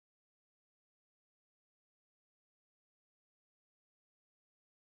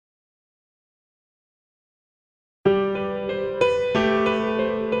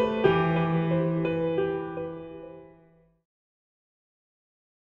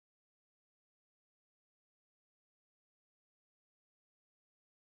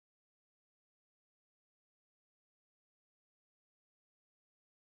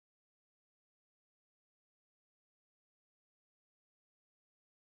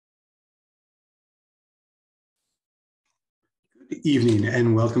Evening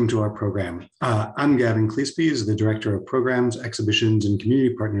and welcome to our program. I'm Gavin Cleespies, the Director of Programs, Exhibitions, and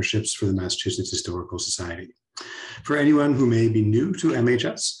Community Partnerships for the Massachusetts Historical Society. For anyone who may be new to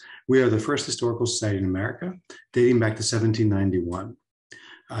MHS, we are the first historical society in America, dating back to 1791.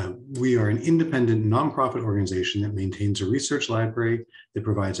 We are an independent nonprofit organization that maintains a research library that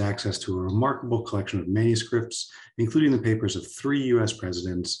provides access to a remarkable collection of manuscripts, including the papers of 3 US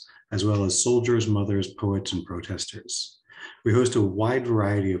presidents, as well as soldiers, mothers, poets, and protesters. We host a wide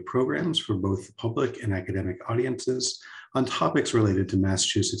variety of programs for both public and academic audiences on topics related to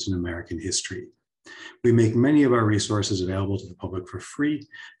Massachusetts and American history. We make many of our resources available to the public for free,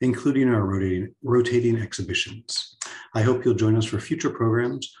 including our rotating exhibitions. I hope you'll join us for future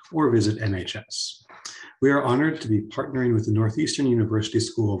programs or visit MHS. We are honored to be partnering with the Northeastern University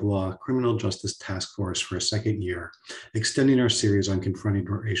School of Law Criminal Justice Task Force for a second year, extending our series on confronting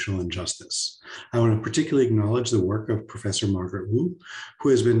racial injustice. I want to particularly acknowledge the work of Professor Margaret Wu, who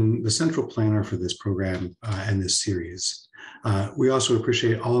has been the central planner for this program and this series. We also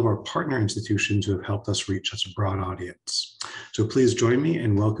appreciate all of our partner institutions who have helped us reach such a broad audience. So please join me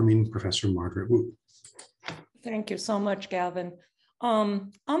in welcoming Professor Margaret Wu. Thank you so much, Gavin.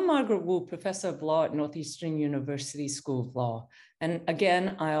 I'm Margaret Wu, Professor of Law at Northeastern University School of Law. And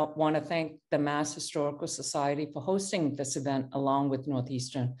again, I want to thank the Mass Historical Society for hosting this event along with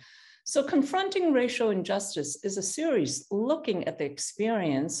Northeastern. So Confronting Racial Injustice is a series looking at the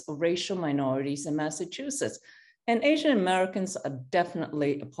experience of racial minorities in Massachusetts. And Asian Americans are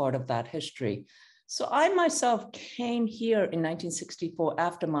definitely a part of that history. So I myself came here in 1964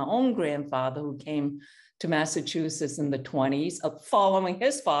 after my own grandfather, who came to Massachusetts in the 20s, following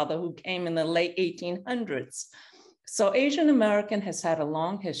his father, who came in the late 1800s. So Asian American has had a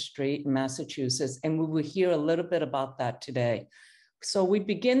long history in Massachusetts, and we will hear a little bit about that today. So we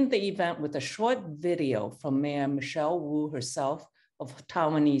begin the event with a short video from Mayor Michelle Wu herself of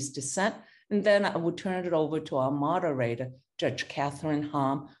Taiwanese descent, and then I will turn it over to our moderator, Judge Catherine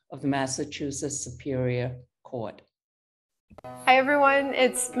Hom of the Massachusetts Superior Court. Hi everyone,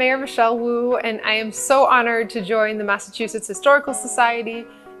 it's Mayor Michelle Wu, and I am so honored to join the Massachusetts Historical Society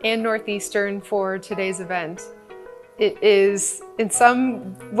and Northeastern for today's event. It is in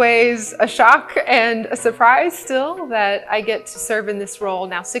some ways a shock and a surprise still that I get to serve in this role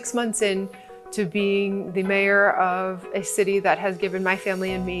now 6 months in to being the mayor of a city that has given my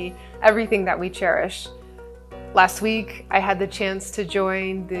family and me everything that we cherish. Last week, I had the chance to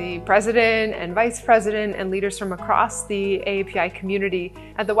join the president and vice president and leaders from across the AAPI community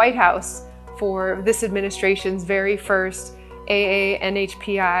at the White House for this administration's very first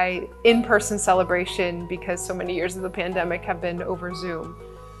AA-NHPI in-person celebration, because so many years of the pandemic have been over Zoom.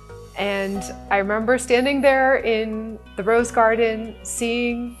 And I remember standing there in the Rose Garden,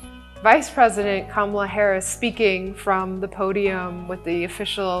 seeing Vice President Kamala Harris speaking from the podium with the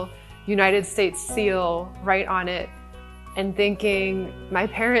official United States seal right on it, and thinking my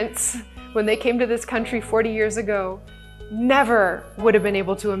parents, when they came to this country 40 years ago, never would have been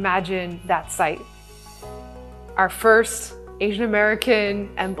able to imagine that sight. Our first Asian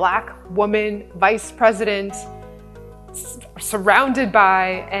American and Black woman vice president, surrounded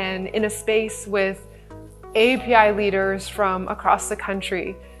by and in a space with AAPI leaders from across the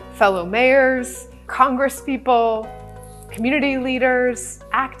country, fellow mayors, congresspeople, community leaders,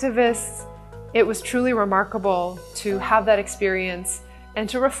 activists. It was truly remarkable to have that experience and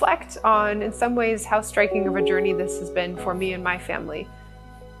to reflect on, in some ways, how striking of a journey this has been for me and my family.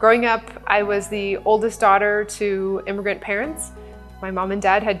 Growing up, I was the oldest daughter to immigrant parents. My mom and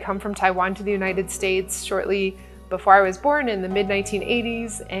dad had come from Taiwan to the United States shortly before I was born in the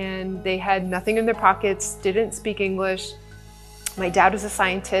mid-1980s, and they had nothing in their pockets, didn't speak English. My dad was a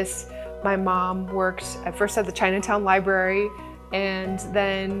scientist. My mom worked at first at the Chinatown Library and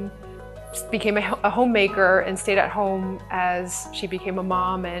then became a homemaker and stayed at home as she became a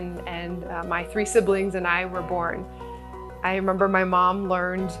mom, and my 3 siblings and I were born. I remember my mom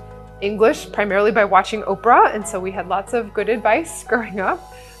learned English primarily by watching Oprah, and so we had lots of good advice growing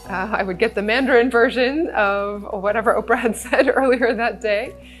up. I would get the Mandarin version of whatever Oprah had said earlier that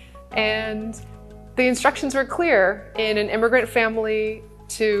day. And the instructions were clear. In an immigrant family,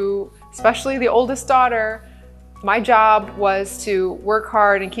 to especially the oldest daughter, my job was to work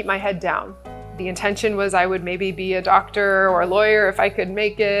hard and keep my head down. The intention was I would maybe be a doctor or a lawyer if I could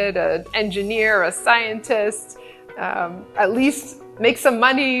make it, an engineer, a scientist, at least make some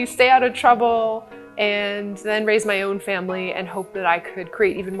money, stay out of trouble, and then raise my own family and hope that I could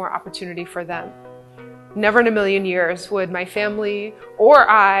create even more opportunity for them. Never in a million years would my family or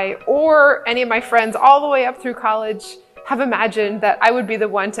I or any of my friends all the way up through college have imagined that I would be the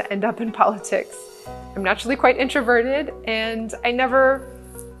one to end up in politics. I'm naturally quite introverted, and I never,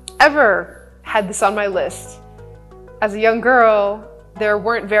 ever had this on my list. As a young girl, there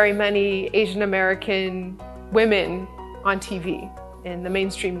weren't very many Asian American women on TV in the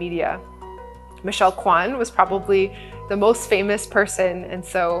mainstream media. Michelle Kwan was probably the most famous person, and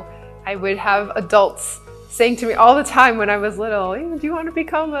so I would have adults saying to me all the time when I was little, "Hey, do you want to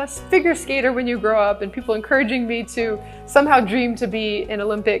become a figure skater when you grow up?" And people encouraging me to somehow dream to be an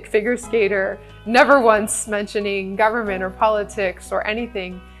Olympic figure skater, never once mentioning government or politics or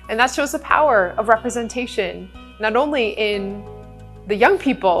anything. And that shows the power of representation, not only in the young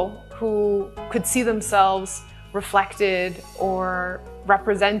people who could see themselves reflected or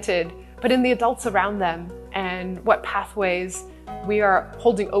represented, but in the adults around them and what pathways we are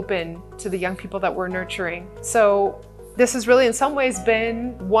holding open to the young people that we're nurturing. So this has really in some ways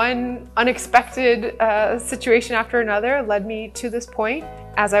been one unexpected situation after another led me to this point.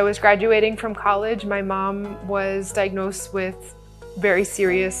 As I was graduating from college, my mom was diagnosed with very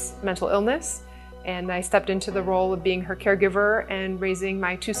serious mental illness, and I stepped into the role of being her caregiver and raising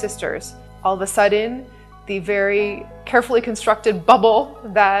my two sisters. All of a sudden, the very carefully constructed bubble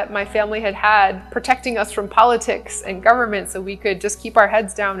that my family had had protecting us from politics and government so we could just keep our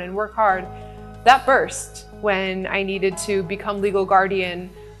heads down and work hard, that burst when I needed to become legal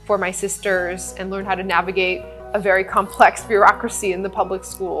guardian for my sisters and learn how to navigate a very complex bureaucracy in the public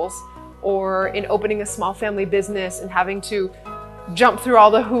schools, or in opening a small family business and having to jump through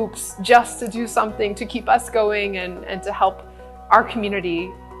all the hoops just to do something to keep us going and to help our community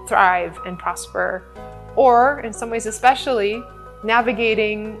thrive and prosper. Or, in some ways especially,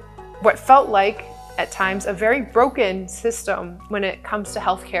 navigating what felt like, at times, a very broken system when it comes to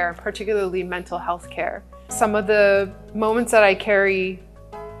healthcare, particularly mental health care. Some of the moments that I carry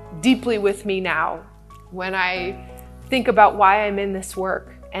deeply with me now, when I think about why I'm in this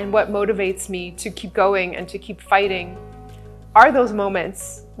work and what motivates me to keep going and to keep fighting, are those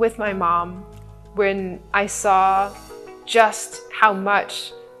moments with my mom when I saw just how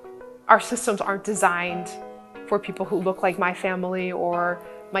much our systems aren't designed for people who look like my family or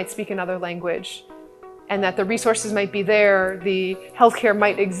might speak another language, and that the resources might be there, the healthcare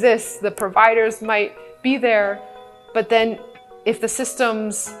might exist, the providers might be there, but then if the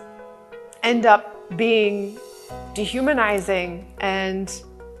systems end up being dehumanizing and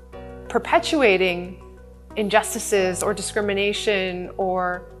perpetuating injustices or discrimination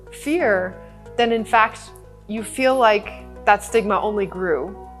or fear, then in fact you feel like that stigma only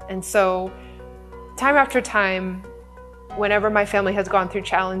grew. And so time after time, whenever my family has gone through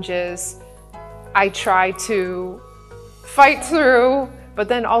challenges, I try to fight through, but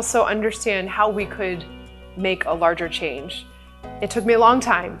then also understand how we could make a larger change. It took me a long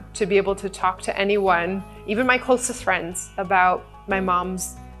time to be able to talk to anyone, even my closest friends, about my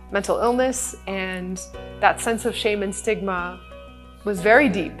mom's mental illness, and that sense of shame and stigma was very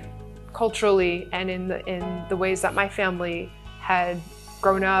deep culturally and in the ways that my family had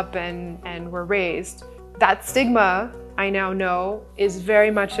grown up and were raised. That stigma, I now know, is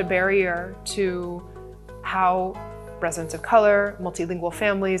very much a barrier to how residents of color, multilingual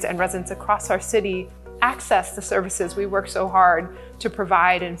families, and residents across our city access the services we work so hard to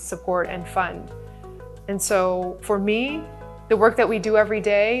provide and support and fund. And so for me, the work that we do every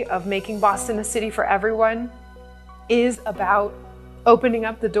day of making Boston a city for everyone is about opening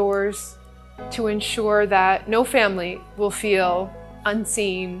up the doors to ensure that no family will feel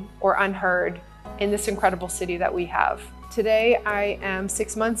unseen or unheard in this incredible city that we have. Today, I am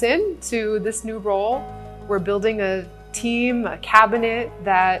 6 months into this new role. We're building a team, a cabinet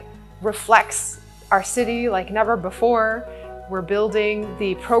that reflects our city like never before. We're building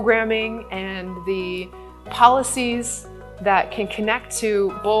the programming and the policies that can connect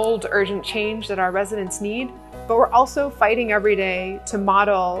to bold, urgent change that our residents need. But we're also fighting every day to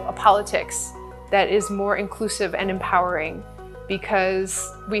model a politics that is more inclusive and empowering,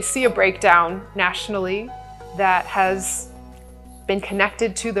 because we see a breakdown nationally that has been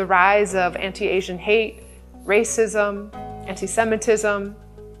connected to the rise of anti-Asian hate, racism, anti-Semitism,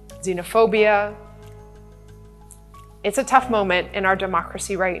 xenophobia. It's a tough moment in our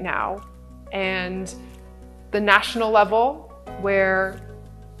democracy right now. And the national level, where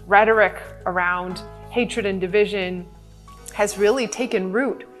rhetoric around hatred and division has really taken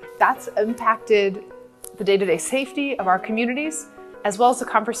root, that's impacted the day-to-day safety of our communities, as well as the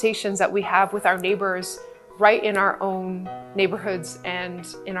conversations that we have with our neighbors right in our own neighborhoods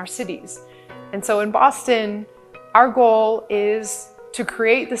and in our cities. And so in Boston, our goal is to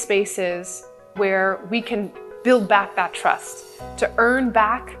create the spaces where we can build back that trust, to earn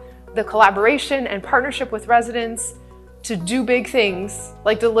back the collaboration and partnership with residents to do big things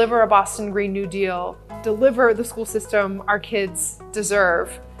like deliver a Boston Green New Deal, deliver the school system our kids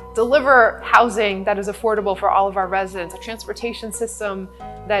deserve, deliver housing that is affordable for all of our residents, a transportation system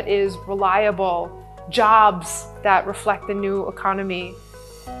that is reliable, jobs that reflect the new economy.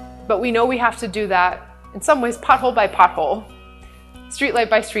 But we know we have to do that, in some ways, pothole by pothole, streetlight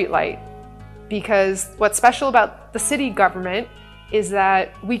by streetlight, because what's special about the city government is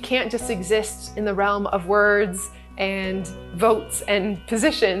that we can't just exist in the realm of words and votes and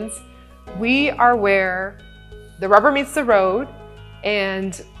positions. We are where the rubber meets the road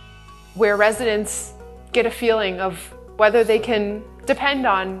and where residents get a feeling of whether they can depend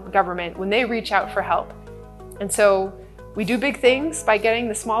on government when they reach out for help. And so we do big things by getting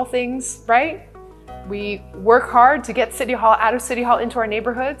the small things right. We work hard to get City Hall out of City Hall into our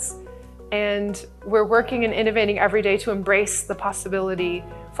neighborhoods. And we're working and innovating every day to embrace the possibility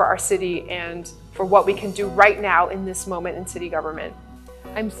for our city and for what we can do right now in this moment in city government.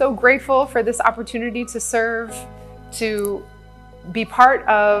 I'm so grateful for this opportunity to serve, to be part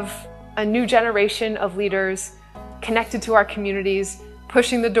of a new generation of leaders connected to our communities,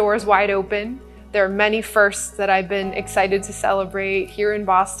 pushing the doors wide open. There are many firsts that I've been excited to celebrate here in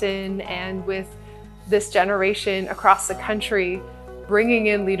Boston and with this generation across the country, bringing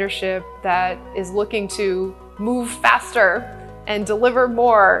in leadership that is looking to move faster and deliver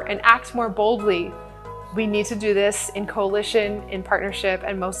more and act more boldly. We need to do this in coalition, in partnership,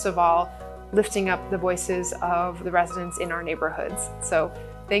 and most of all, lifting up the voices of the residents in our neighborhoods. So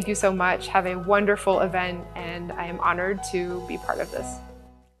thank you so much. Have a wonderful event, and I am honored to be part of this.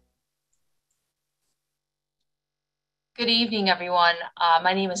 Good evening, everyone.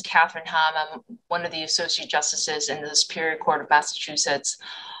 My name is Catherine Ham. I'm one of the Associate Justices in the Superior Court of Massachusetts.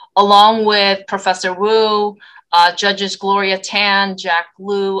 Along with Professor Wu, Judges Gloria Tan, Jack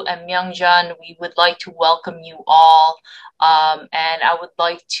Liu, and Myung Jun, we would like to welcome you all. And I would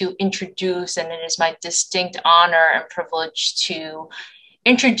like to introduce, and it is my distinct honor and privilege to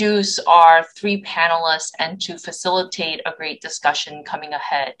introduce our three panelists and to facilitate a great discussion coming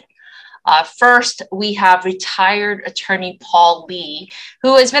ahead. First, we have retired attorney Paul Lee,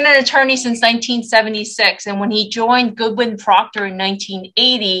 who has been an attorney since 1976. And when he joined Goodwin Procter in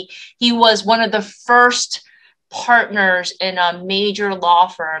 1980, he was one of the first partners in a major law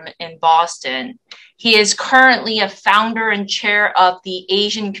firm in Boston. He is currently a founder and chair of the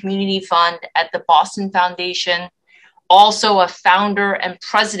Asian Community Fund at the Boston Foundation, also a founder and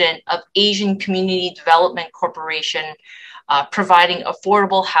president of Asian Community Development Corporation, providing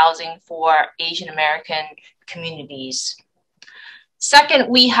affordable housing for Asian American communities. Second,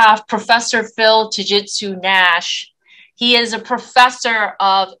 we have Professor Phil Tajitsu Nash. He is a professor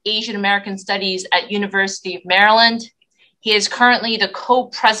of Asian American Studies at University of Maryland. He is currently the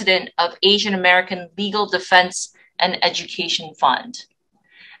co-president of Asian American Legal Defense and Education Fund.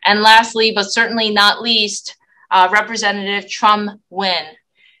 And lastly, but certainly not least, Representative Tram Nguyen,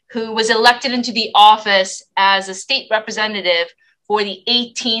 who was elected into the office as a state representative for the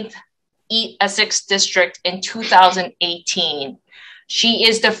 18th Essex District in 2018. She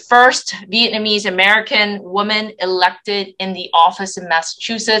is the first Vietnamese American woman elected in the office in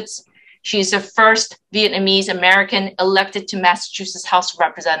Massachusetts. She is the first Vietnamese American elected to Massachusetts House of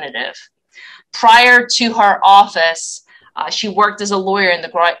Representatives. Prior to her office, she worked as a lawyer in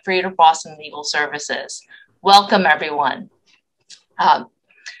the Greater Boston Legal Services. Welcome, everyone.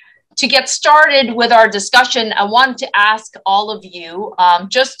 To get started with our discussion, I wanted to ask all of you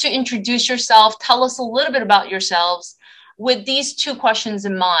just to introduce yourself, tell us a little bit about yourselves with these two questions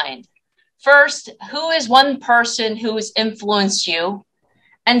in mind. First, who is one person who has influenced you?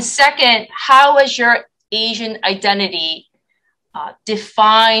 And second, how has your Asian identity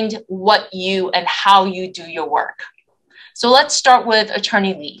defined what you and how you do your work? So let's start with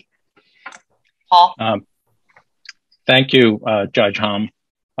Attorney Lee. Paul. Thank you, Judge Ham.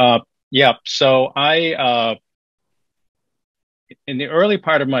 Yeah, so in the early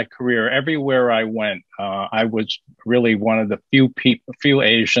part of my career, everywhere I went, I was really one of the few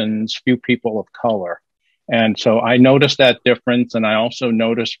Asians, few people of color. And so I noticed that difference. And I also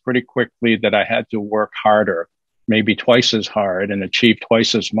noticed pretty quickly that I had to work harder, maybe twice as hard, and achieve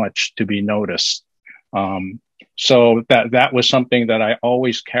twice as much to be noticed. So that was something that I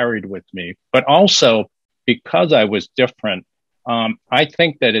always carried with me. But also, because I was different, I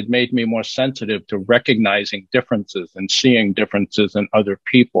think that it made me more sensitive to recognizing differences and seeing differences in other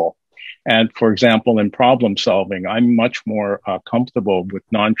people. And for example, in problem solving, I'm much more comfortable with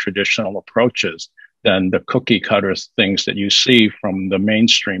non-traditional approaches than the cookie cutter things that you see from the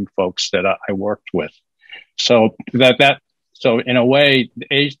mainstream folks that I worked with. So so in a way,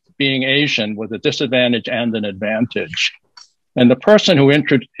 being Asian was a disadvantage and an advantage. And the person who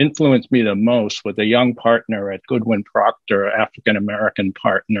influenced me the most was a young partner at Goodwin Procter, African-American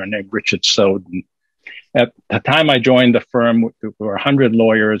partner named Richard Soden. At the time I joined the firm, there were 100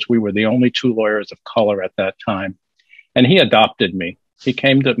 lawyers. We were the only 2 lawyers of color at that time. And he adopted me. He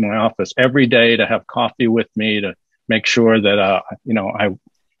came to my office every day to have coffee with me, to make sure that,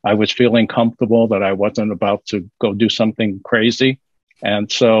 I was feeling comfortable, that I wasn't about to go do something crazy.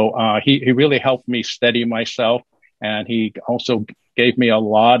 And so he really helped me steady myself. And he also gave me a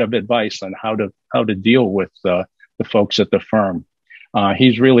lot of advice on how to deal with the folks at the firm.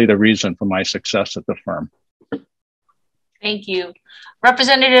 He's really the reason for my success at the firm. Thank you.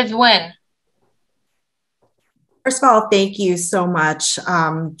 Representative Nguyen. First of all, thank you so much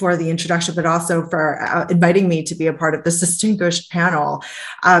for the introduction, but also for inviting me to be a part of this distinguished panel.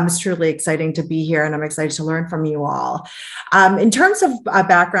 It's truly exciting to be here, and I'm excited to learn from you all. In terms of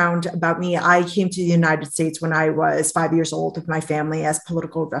background about me, I came to the United States when I was 5 years old with my family as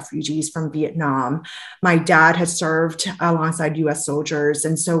political refugees from Vietnam. My dad had served alongside US soldiers,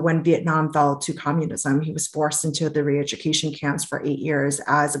 and so when Vietnam fell to communism, he was forced into the re-education camps for 8 years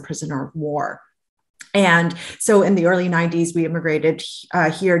as a prisoner of war. And so in the early 90s, we immigrated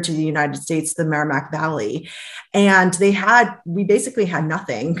here to the United States, the Merrimack Valley. And we basically had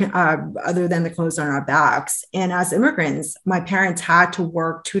nothing other than the clothes on our backs. And as immigrants, my parents had to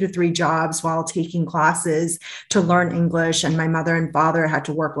work 2 to 3 jobs while taking classes to learn English. And my mother and father had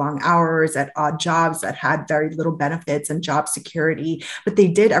to work long hours at odd jobs that had very little benefits and job security. But they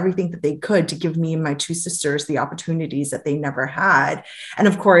did everything that they could to give me and my 2 sisters the opportunities that they never had. And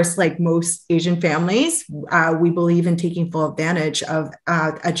of course, like most Asian families, we believe in taking full advantage of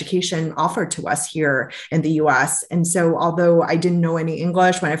education offered to us here in the US. And so although I didn't know any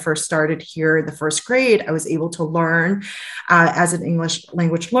English when I first started here in the 1st grade, I was able to learn as an English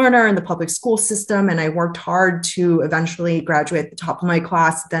language learner in the public school system. And I worked hard to eventually graduate at the top of my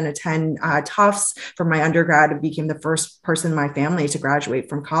class, then attend Tufts for my undergrad, and became the first person in my family to graduate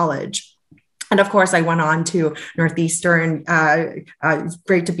from college. And of course, I went on to Northeastern. It's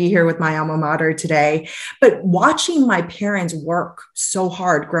great to be here with my alma mater today. But watching my parents work so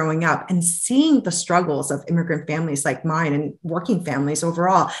hard growing up and seeing the struggles of immigrant families like mine and working families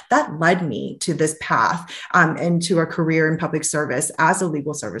overall, that led me to this path into a career in public service as a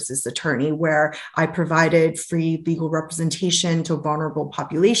legal services attorney, where I provided free legal representation to vulnerable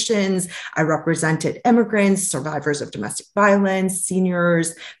populations. I represented immigrants, survivors of domestic violence,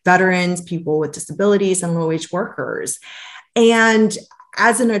 seniors, veterans, people with disabilities, and low-wage workers. And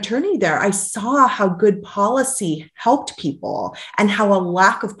as an attorney there, I saw how good policy helped people and how a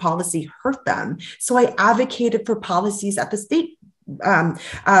lack of policy hurt them. So I advocated for policies at the state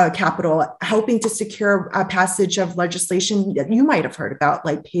Capitol, helping to secure a passage of legislation that you might have heard about,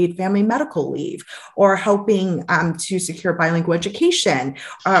 like paid family medical leave, or helping to secure bilingual education,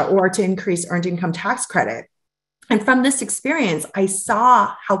 or to increase earned income tax credit. And from this experience, I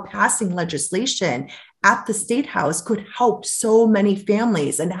saw how passing legislation at the State House could help so many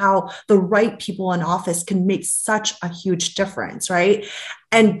families, and how the right people in office can make such a huge difference, right?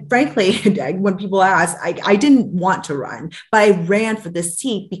 And frankly, when people ask, I didn't want to run, but I ran for this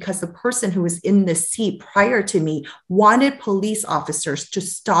seat because the person who was in this seat prior to me wanted police officers to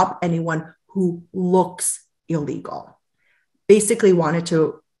stop anyone who looks illegal. Basically wanted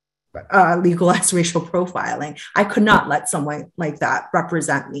to legalize racial profiling. I could not let someone like that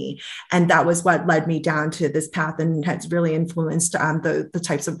represent me. And that was what led me down to this path, and has really influenced the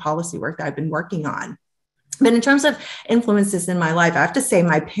types of policy work that I've been working on. But in terms of influences in my life, I have to say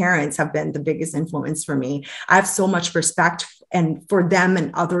my parents have been the biggest influence for me. I have so much respect and for them and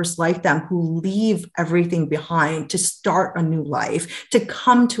others like them who leave everything behind to start a new life, to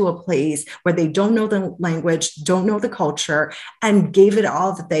come to a place where they don't know the language, don't know the culture, and gave it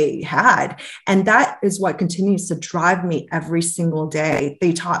all that they had. And that is what continues to drive me every single day.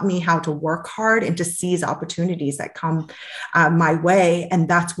 They taught me how to work hard and to seize opportunities that come my way. And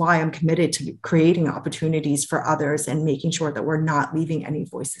that's why I'm committed to creating opportunities for others and making sure that we're not leaving any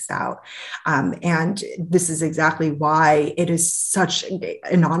voices out. And this is exactly why it is such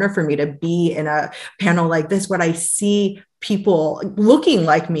an honor for me to be in a panel like this, where I see people looking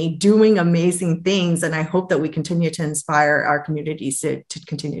like me doing amazing things. And I hope that we continue to inspire our communities to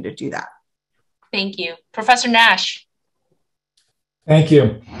continue to do that. Thank you. Professor Nash. Thank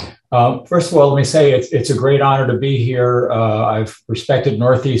you. First of all, let me say it's a great honor to be here. I've respected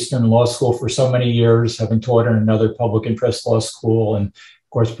Northeastern Law School for so many years, having taught in another public interest law school. And of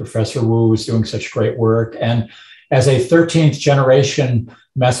course, Professor Wu is doing such great work. And as a 13th generation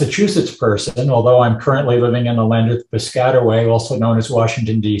Massachusetts person, although I'm currently living in the land of Piscataway, also known as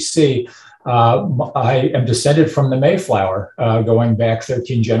Washington, D.C., I am descended from the Mayflower, going back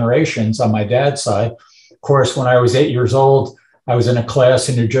 13 generations on my dad's side. Of course, when I was 8 years old, I was in a class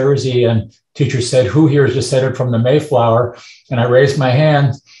in New Jersey, and teacher said, "Who here is descended from the Mayflower?" And I raised my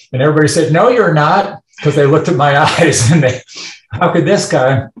hand, and everybody said, "No, you're not," because they looked at my eyes and they, "How could this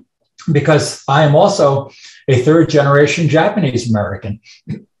guy?" Because I am also a third generation Japanese American.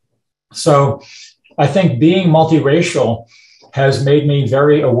 So I think being multiracial has made me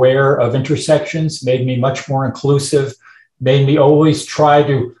very aware of intersections, made me much more inclusive, made me always try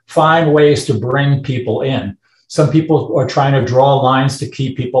to find ways to bring people in. Some people are trying to draw lines to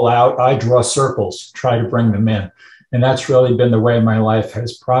keep people out. I draw circles, try to bring them in. And that's really been the way my life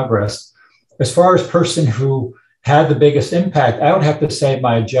has progressed. As far as person who had the biggest impact, I would have to say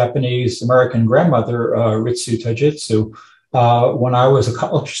my Japanese American grandmother, Ritsu Tajitsu. When I was a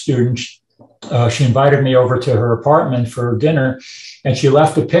college student, she invited me over to her apartment for dinner, and she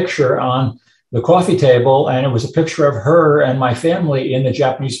left a picture on the coffee table, and it was a picture of her and my family in the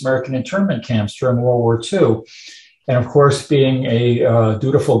Japanese American internment camps during World War II. And of course, being a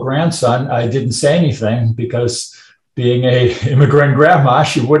dutiful grandson, I didn't say anything because being a immigrant grandma,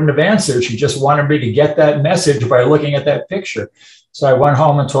 she wouldn't have answered. She just wanted me to get that message by looking at that picture. So I went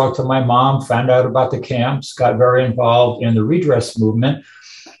home and talked to my mom, found out about the camps, got very involved in the redress movement.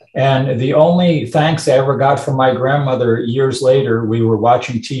 And the only thanks I ever got from my grandmother years later, we were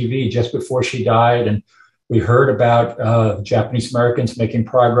watching TV just before she died, and we heard about Japanese Americans making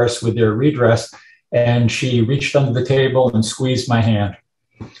progress with their redress. And she reached under the table and squeezed my hand.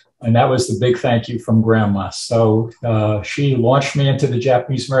 And that was the big thank you from Grandma. So she launched me into the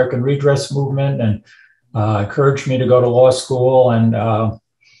Japanese American redress movement and encouraged me to go to law school. And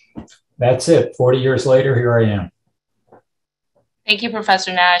that's it. 40 years later, here I am. Thank you,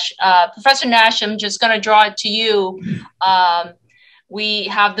 Professor Nash. Professor Nash, I'm just going to draw it to you. We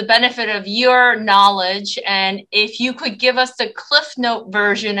have the benefit of your knowledge. And if you could give us the Cliff Note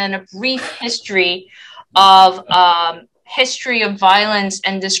version and a brief history of violence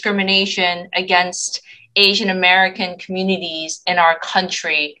and discrimination against Asian American communities in our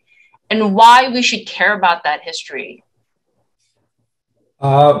country and why we should care about that history.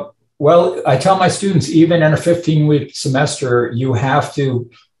 Well, I tell my students, even in a 15-week semester, you have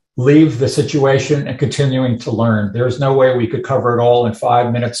to leave the situation and continuing to learn. There's no way we could cover it all in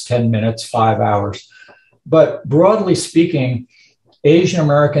 5 minutes, 10 minutes, 5 hours. But broadly speaking, Asian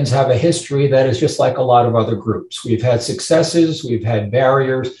Americans have a history that is just like a lot of other groups. We've had successes, we've had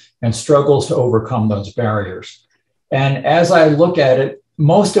barriers, and struggles to overcome those barriers. And as I look at it,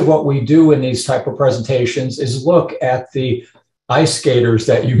 most of what we do in these type of presentations is look at the ice skaters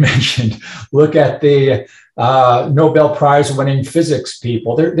that you mentioned, look at the Nobel Prize winning physics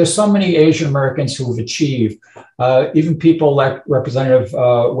people. There's so many Asian Americans who have achieved, even people like Representative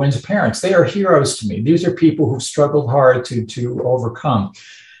Nguyen's parents. They are heroes to me. These are people who've struggled hard to overcome.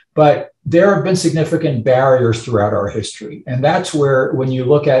 But there have been significant barriers throughout our history. And that's where, when you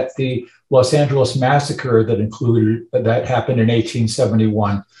look at the Los Angeles massacre that happened in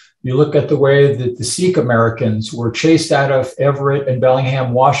 1871, you look at the way that the Sikh Americans were chased out of Everett and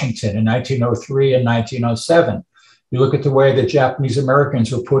Bellingham, Washington in 1903 and 1907. You look at the way that Japanese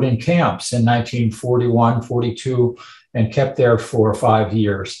Americans were put in camps in 1941, 42, and kept there for 5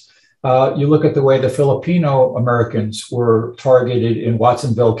 years. You look at the way the Filipino Americans were targeted in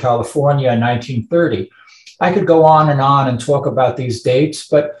Watsonville, California in 1930. I could go on and talk about these dates,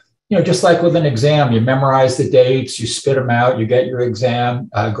 but just like with an exam, you memorize the dates, you spit them out, you get your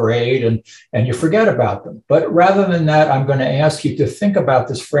exam grade, and you forget about them. But rather than that, I'm going to ask you to think about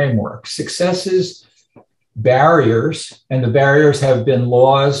this framework: successes, barriers, and the barriers have been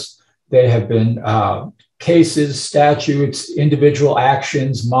laws, they have been cases, statutes, individual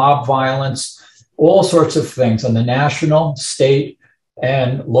actions, mob violence, all sorts of things on the national, state,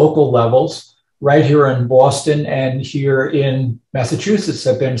 and local levels. Right here in Boston and here in Massachusetts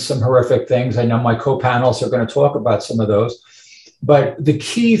have been some horrific things. I know my co-panelists are going to talk about some of those. But the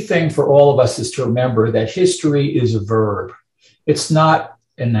key thing for all of us is to remember that history is a verb. It's not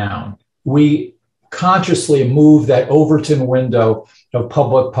a noun. We consciously move that Overton window of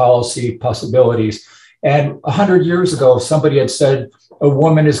public policy possibilities. And 100 years ago, somebody had said, a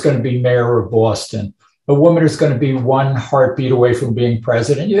woman is going to be mayor of Boston. A woman is going to be one heartbeat away from being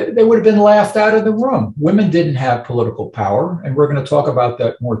president. They would have been laughed out of the room. Women didn't have political power, and we're going to talk about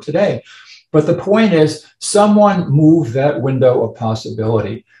that more today. But the point is, someone moved that window of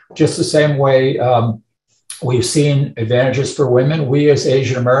possibility, just the same way We've seen advantages for women. We as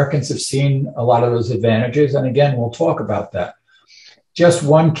Asian Americans have seen a lot of those advantages. And again, we'll talk about that. Just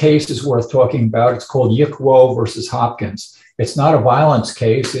one case is worth talking about. It's called Nguyen versus Hopkins. It's not a violence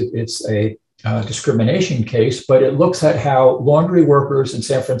case. It's a discrimination case, but it looks at how laundry workers in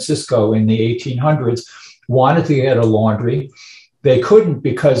San Francisco in the 1800s wanted to get a laundry. They couldn't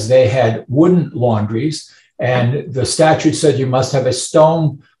because they had wooden laundries, and the statute said you must have a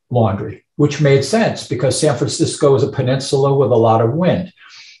stone laundry, which made sense because San Francisco is a peninsula with a lot of wind.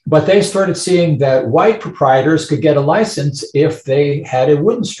 But they started seeing that white proprietors could get a license if they had a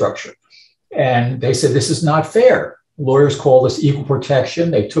wooden structure. And they said, this is not fair. Lawyers call this equal protection.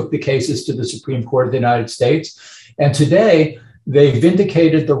 They took the cases to the Supreme Court of the United States. And today, they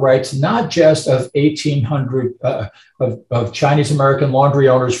vindicated the rights not just of 1800 of Chinese American laundry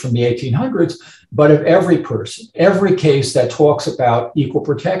owners from the 1800s, but of every person. Every case that talks about equal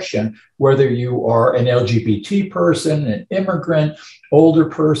protection, whether you are an LGBT person, an immigrant, older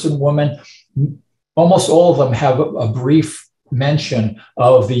person, woman, almost all of them have a brief mention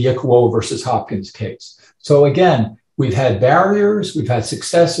of the Nguyen versus Hopkins case. So again, we've had barriers, we've had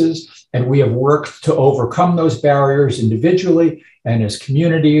successes, and we have worked to overcome those barriers individually and as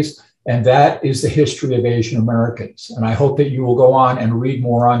communities. And that is the history of Asian Americans. And I hope that you will go on and read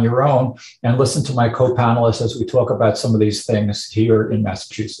more on your own and listen to my co-panelists as we talk about some of these things here in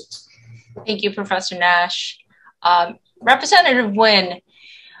Massachusetts. Thank you, Professor Nash. Representative Nguyen,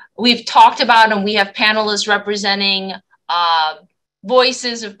 we've talked about and we have panelists representing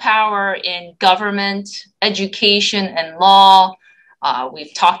voices of power in government, education, and law.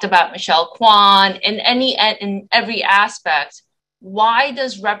 We've talked about Michelle Kwan in every aspect. Why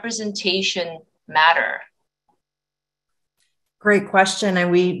does representation matter? Great question. And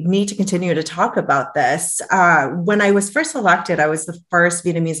we need to continue to talk about this. When I was first elected, I was the first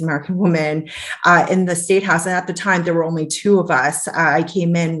Vietnamese American woman in the State House. And at the time, there were only two of us. I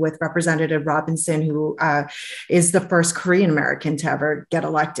came in with Representative Robinson, who is the first Korean American to ever get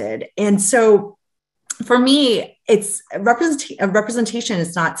elected. And so for me, it's representation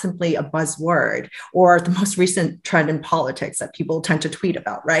is not simply a buzzword or the most recent trend in politics that people tend to tweet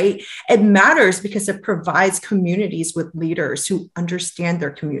about, right? It matters because it provides communities with leaders who understand their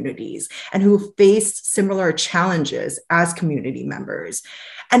communities and who face similar challenges as community members.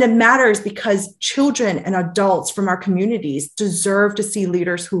 And it matters because children and adults from our communities deserve to see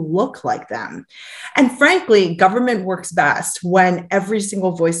leaders who look like them. And frankly, government works best when every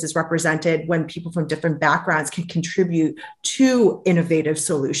single voice is represented, when people from different backgrounds can contribute to innovative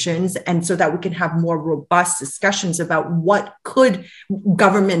solutions, and so that we can have more robust discussions about what could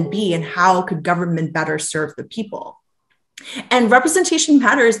government be and how could government better serve the people. And representation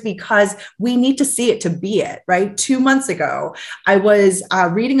matters because we need to see it to be it, right? 2 months ago, I was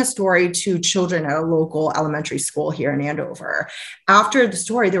reading a story to children at a local elementary school here in Andover. After the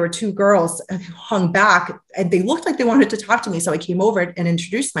story, there were two girls who hung back and they looked like they wanted to talk to me. So I came over and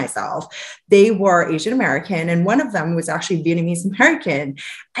introduced myself. They were Asian American, and one of them was actually Vietnamese American.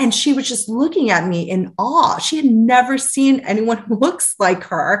 And she was just looking at me in awe. She had never seen anyone who looks like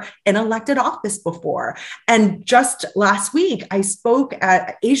her in elected office before. And just last week, I spoke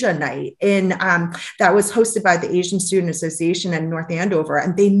at Asia Night that was hosted by the Asian Student Association in North Andover,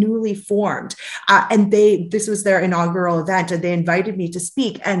 and they newly formed. This was their inaugural event, and they invited me to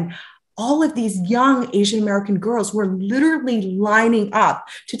speak. And all of these young Asian American girls were literally lining up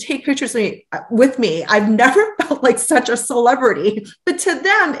to take pictures with me. I've never felt like such a celebrity, but to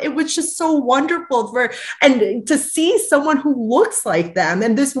them, it was just so wonderful and to see someone who looks like them.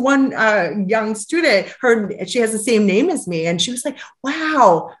 And this one young student, she has the same name as me. And she was like,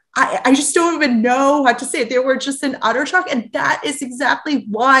 wow, I just don't even know how to say it. They were just in utter shock. And that is exactly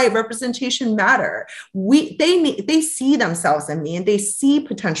why representation matter. They see themselves in me, and they see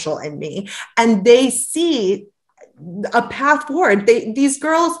potential in me, and they see a path forward. These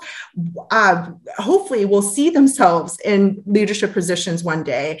girls hopefully will see themselves in leadership positions one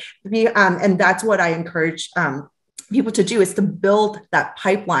day. And that's what I encourage people to do, is to build that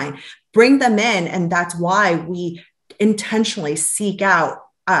pipeline, bring them in. And that's why we intentionally seek out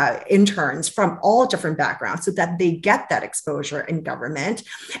interns from all different backgrounds so that they get that exposure in government.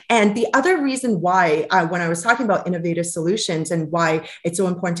 And the other reason why, when I was talking about innovative solutions and why it's so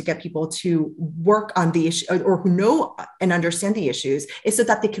important to get people to work on the issue or who know and understand the issues, is so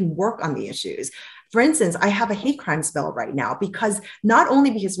that they can work on the issues. For instance, I have a hate crimes bill right now not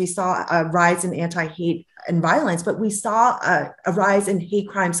only because we saw a rise in anti-hate and violence, but we saw a rise in hate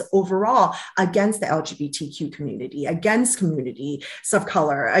crimes overall against the LGBTQ community, against communities of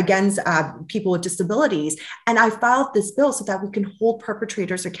color, against people with disabilities. And I filed this bill so that we can hold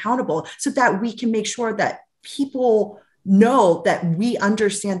perpetrators accountable, so that we can make sure that people know that we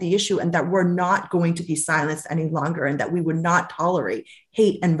understand the issue and that we're not going to be silenced any longer, and that we would not tolerate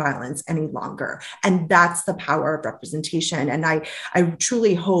hate and violence any longer. And that's the power of representation. And I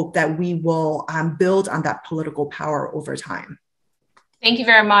truly hope that we will build on that political power over time. Thank you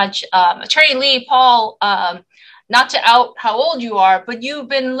very much. Attorney Lee, Paul, not to out how old you are, but you've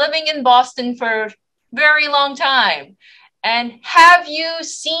been living in Boston for a very long time. And have you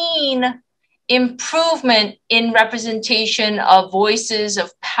seen improvement in representation of voices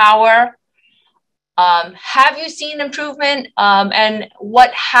of power? Have you seen improvement? And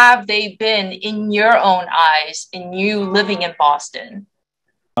what have they been in your own eyes, in you living in Boston?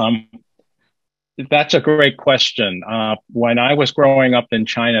 That's a great question. When I was growing up in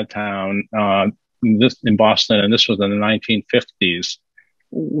Chinatown, in Boston, and this was in the 1950s,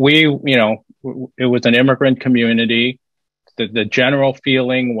 it was an immigrant community. The general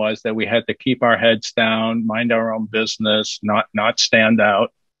feeling was that we had to keep our heads down, mind our own business, not stand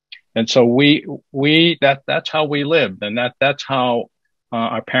out. And so that's how we lived, and that's how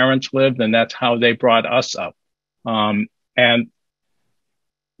our parents lived, and that's how they brought us up. And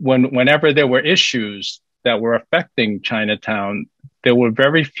whenever there were issues that were affecting Chinatown, there were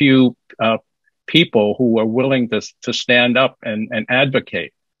very few people who were willing to stand up and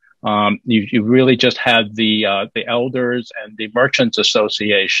advocate. You really just had the elders and the Merchants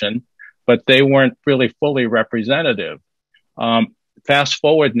Association, but they weren't really fully representative. Fast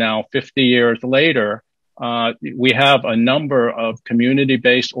forward now, 50 years later, we have a number of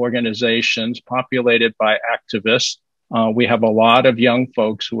community-based organizations populated by activists. We have a lot of young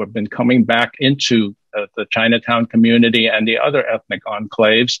folks who have been coming back into the Chinatown community and the other ethnic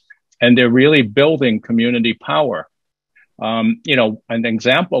enclaves, and they're really building community power. An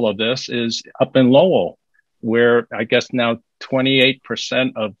example of this is up in Lowell, where I guess now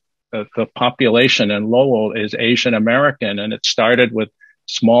 28% of the population in Lowell is Asian American. And it started with a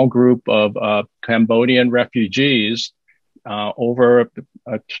small group of Cambodian refugees. Over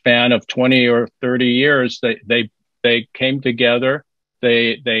a span of 20 or 30 years, they came together.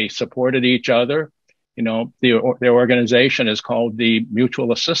 They supported each other. Their organization is called the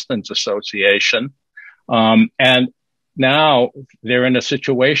Mutual Assistance Association. And now they're in a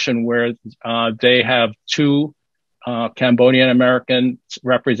situation where they have two Cambodian American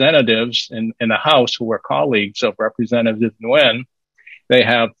representatives in the House who are colleagues of Representative Nguyen. They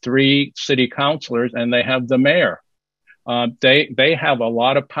have 3 city councilors, and they have the mayor. They have a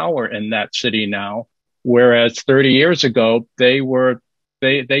lot of power in that city now, whereas 30 years ago they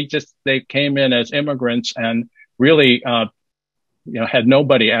came in as immigrants and really had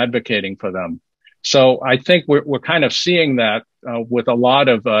nobody advocating for them. So I think we're kind of seeing that with a lot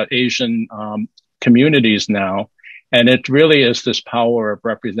of Asian communities now. And it really is this power of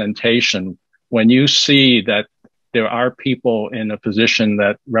representation. When you see that there are people in a position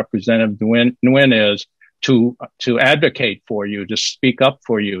that Representative Nguyen is to advocate for you, to speak up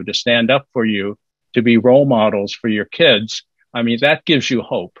for you, to stand up for you, to be role models for your kids, I mean, that gives you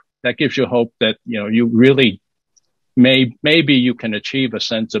hope. That gives you hope that, you really maybe you can achieve a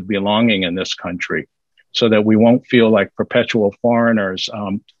sense of belonging in this country, so that we won't feel like perpetual foreigners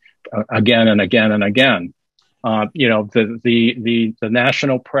again and again and again. The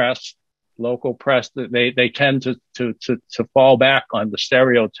national press, local press, they tend to fall back on the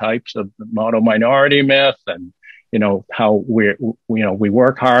stereotypes of the model minority myth, and how we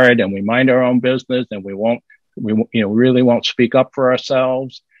work hard and we mind our own business, and we really won't speak up for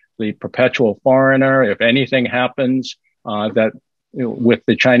ourselves. The perpetual foreigner, if anything happens with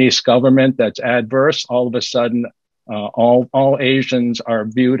the Chinese government that's adverse, all of a sudden all Asians are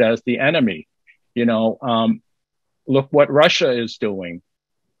viewed as the enemy. Look what Russia is doing.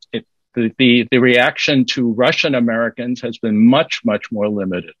 The reaction to Russian Americans has been much, much more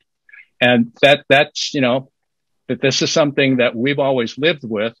limited. And that's, that this is something that we've always lived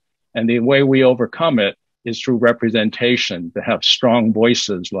with. And the way we overcome it is through representation, to have strong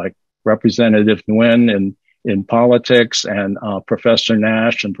voices like Representative Nguyen in politics, and Professor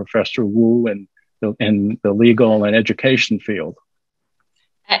Nash and Professor Wu in the legal and education field.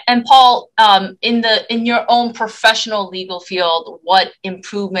 And Paul, in your own professional legal field, what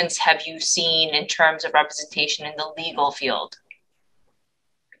improvements have you seen in terms of representation in the legal field?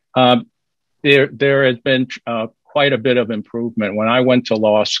 There has been quite a bit of improvement. When I went to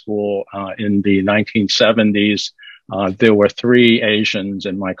law school in the 1970s, there were 3 Asians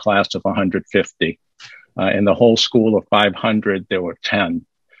in my class of 150. In the whole school of 500, there were 10.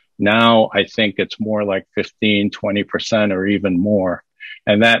 Now I think it's more like 15, 20% or even more.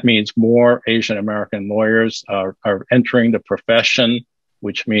 And that means more Asian American lawyers are entering the profession.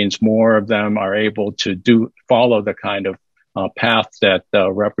 which means more of them are able to follow the kind of path that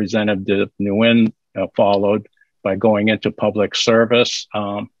Representative Nguyen followed by going into public service.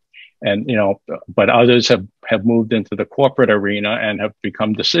 But others have moved into the corporate arena and have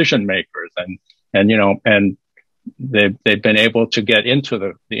become decision makers, and they've been able to get into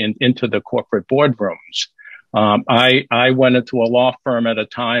the corporate boardrooms. I went into a law firm at a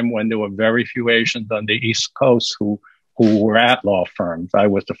time when there were very few Asians on the East Coast who were at law firms. I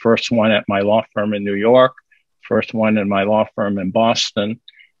was the first one at my law firm in New York, first one in my law firm in Boston.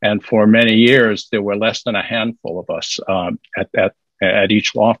 And for many years, there were less than a handful of us at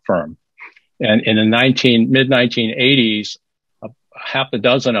each law firm. And in the mid-1980s, half a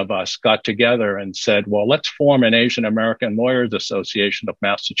dozen of us got together and said, well, let's form an Asian American Lawyers Association of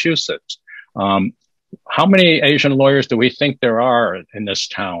Massachusetts. How many Asian lawyers do we think there are in this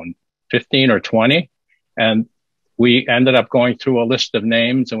town? 15 or 20? And we ended up going through a list of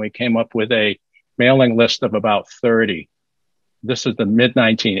names, and we came up with a mailing list of about 30. This is the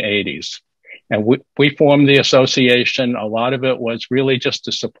mid-1980s. And we formed the association. A lot of it was really just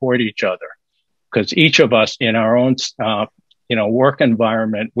to support each other, because each of us in our own work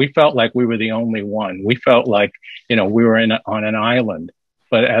environment, we felt like we were the only one. We felt like, we were on an island.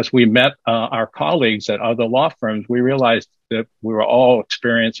 But as we met our colleagues at other law firms, we realized that we were all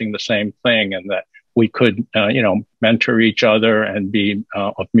experiencing the same thing, and that we could, mentor each other and be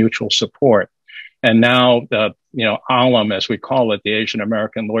of mutual support. And now ALAM, as we call it, the Asian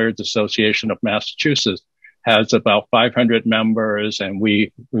American Lawyers Association of Massachusetts, has about 500 members, and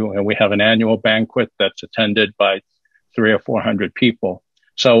we have an annual banquet that's attended by 300 or 400 people.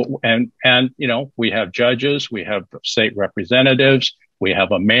 So, and we have judges, we have state representatives, we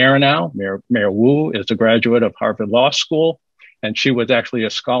have a mayor now. Mayor Wu is a graduate of Harvard Law School, and she was actually a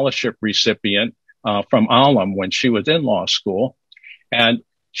scholarship recipient from ALAM when she was in law school, and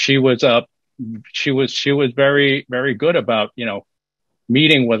she was very, very good about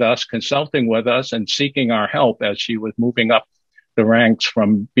meeting with us, consulting with us, and seeking our help as she was moving up the ranks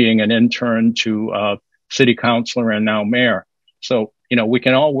from being an intern to city councilor and now mayor. So we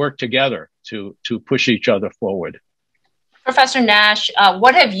can all work together to push each other forward. Professor Nash,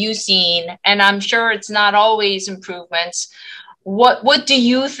 what have you seen? And I'm sure it's not always improvements. What do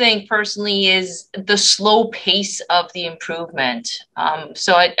you think personally is the slow pace of the improvement?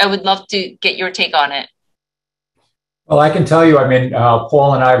 So I would love to get your take on it. Well, I can tell you,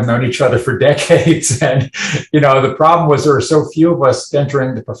 Paul and I have known each other for decades. And, the problem was there were so few of us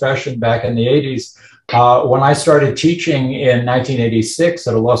entering the profession back in the 80s. When I started teaching in 1986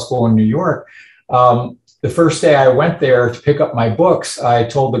 at a law school in New York, the first day I went there to pick up my books, I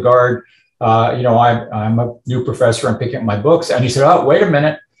told the guard, I'm a new professor, I'm picking up my books. And he said, oh, wait a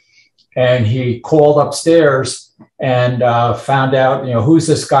minute. And he called upstairs and found out, who's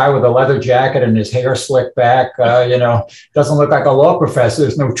this guy with a leather jacket and his hair slicked back, doesn't look like a law professor.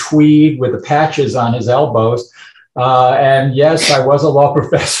 There's no tweed with the patches on his elbows. And yes, I was a law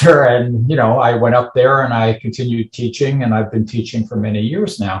professor, and, I went up there and I continued teaching, and I've been teaching for many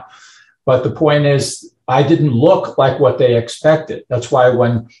years now. But the point is, I didn't look like what they expected. That's why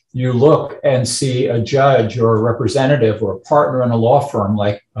when you look and see a judge or a representative or a partner in a law firm,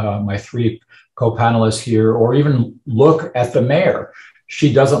 like my three co-panelists here, or even look at the mayor,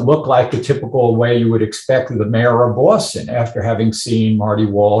 she doesn't look like the typical way you would expect the mayor of Boston after having seen Marty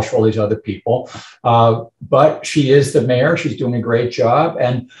Walsh, all these other people. But she is the mayor. She's doing a great job.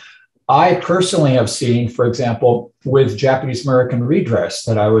 And I personally have seen, for example, with Japanese American redress,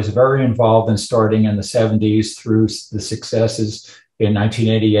 that I was very involved in starting in the 70s through the successes in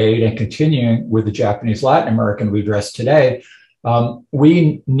 1988 and continuing with the Japanese Latin American redress today.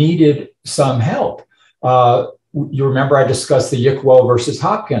 We needed some help. You remember I discussed the Yickwell versus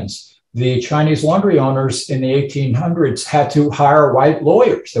Hopkins. The Chinese laundry owners in the 1800s had to hire white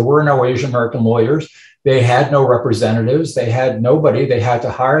lawyers. There were no Asian American lawyers. They had no representatives. They had nobody. They had to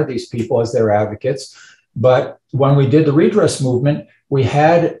hire these people as their advocates. But when we did the redress movement, we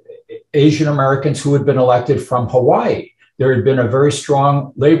had Asian Americans who had been elected from Hawaii. There had been a very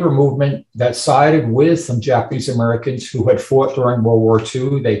strong labor movement that sided with some Japanese Americans who had fought during World War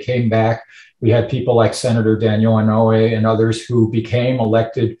II. They came back. We had people like Senator Daniel Inouye and others who became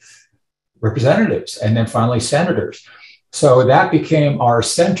elected representatives and then finally senators. So that became our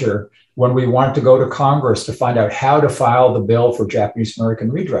center when we wanted to go to Congress to find out how to file the bill for Japanese American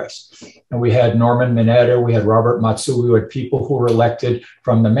redress. And we had Norman Mineta, we had Robert Matsui, we had people who were elected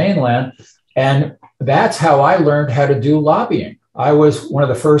from the mainland. And that's how I learned how to do lobbying. I was one of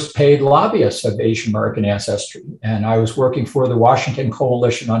the first paid lobbyists of Asian American ancestry. And I was working for the Washington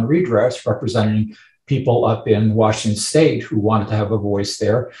Coalition on Redress, representing people up in Washington State who wanted to have a voice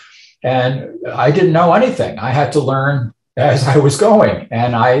there. And I didn't know anything. I had to learn as I was going.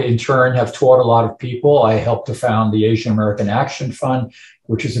 And I, in turn, have taught a lot of people. I helped to found the Asian American Action Fund,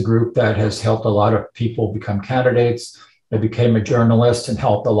 which is a group that has helped a lot of people become candidates. I became a journalist and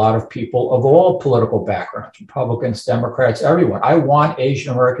helped a lot of people of all political backgrounds, Republicans, Democrats, everyone. I want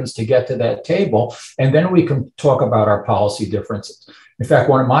Asian Americans to get to that table, and then we can talk about our policy differences. In fact,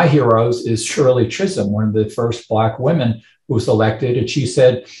 one of my heroes is Shirley Chisholm, one of the first Black women who was elected. And she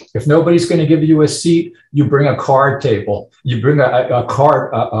said, if nobody's going to give you a seat, you bring a card table. You bring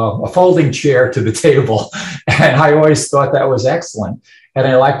a folding chair to the table. And I always thought that was excellent. And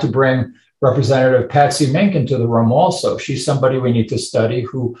I like to bring Representative Patsy Mink into the room also. She's somebody we need to study,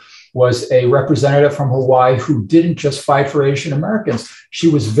 who was a representative from Hawaii who didn't just fight for Asian Americans. She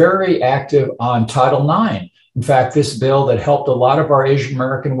was very active on Title IX. In fact, this bill that helped a lot of our Asian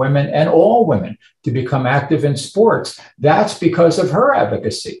American women and all women to become active in sports, that's because of her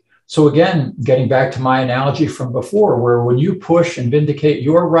advocacy. So again, getting back to my analogy from before, where when you push and vindicate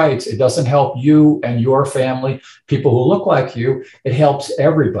your rights, it doesn't help you and your family, people who look like you, it helps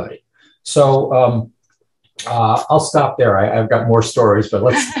everybody. So I'll stop there. I've got more stories, but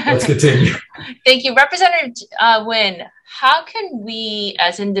let's continue. Thank you. Representative Nguyen, how can we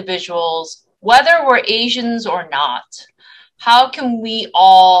as individuals, whether we're Asians or not, how can we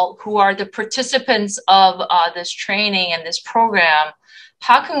all who are the participants of this training and this program,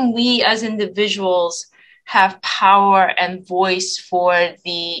 how can we as individuals have power and voice for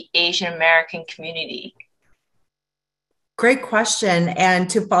the Asian American community? Great question. And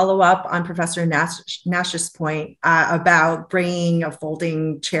to follow up on Professor Nash's point about bringing a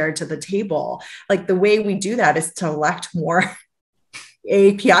folding chair to the table, like the way we do that is to elect more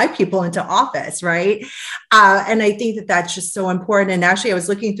API people into office, right? And I think that that's just so important. And actually, I was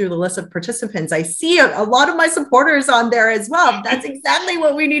looking through the list of participants. I see a lot of my supporters on there as well. That's exactly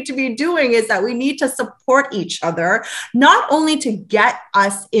what we need to be doing, is that we need to support each other, not only to get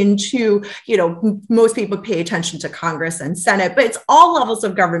us into, most people pay attention to Congress and Senate, but it's all levels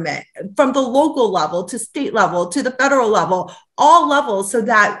of government, from the local level to state level to the federal level, all levels, so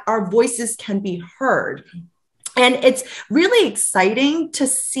that our voices can be heard. And it's really exciting to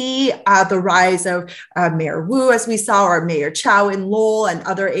see the rise of Mayor Wu, as we saw, or Mayor Chow in Lowell, and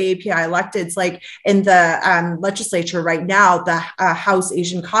other AAPI electeds. Like in the legislature right now, the House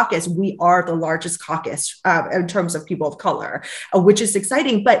Asian Caucus, we are the largest caucus in terms of people of color, which is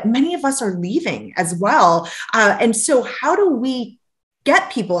exciting. But many of us are leaving as well. And so how do we get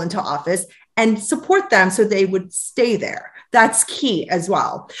people into office and support them so they would stay there? That's key as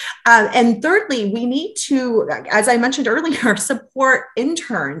well. And thirdly, we need to, as I mentioned earlier, support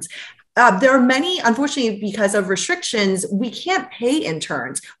interns. There are many, unfortunately, because of restrictions, we can't pay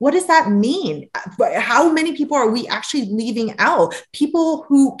interns. What does that mean? How many people are we actually leaving out? People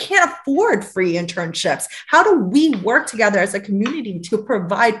who can't afford free internships. How do we work together as a community to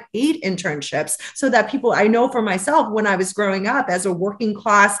provide paid internships so that people, I know for myself, when I was growing up as a working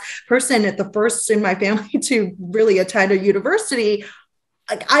class person, at the first in my family to really attend a university,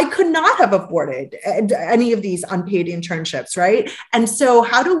 I could not have afforded any of these unpaid internships, right? And so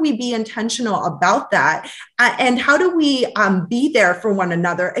how do we be intentional about that? And how do we be there for one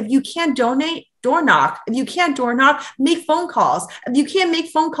another? If you can't donate, door knock. If you can't door knock, make phone calls. If you can't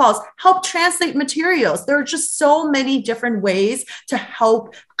make phone calls, help translate materials. There are just so many different ways to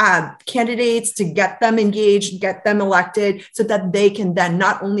help candidates, to get them engaged, get them elected, so that they can then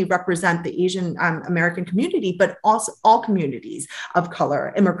not only represent the Asian American community, but also all communities of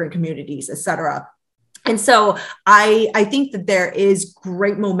color, immigrant communities, et cetera. And so I think that there is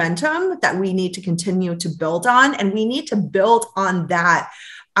great momentum that we need to continue to build on, and we need to build on that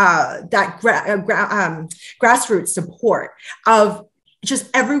grassroots support of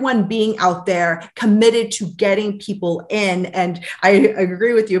just everyone being out there committed to getting people in. And I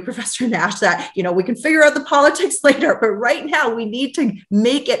agree with you, Professor Nash, that, we can figure out the politics later, but right now we need to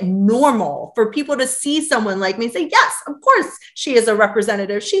make it normal for people to see someone like me and say, yes, of course, she is a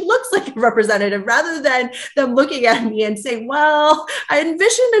representative. She looks like a representative, rather than them looking at me and saying, well, I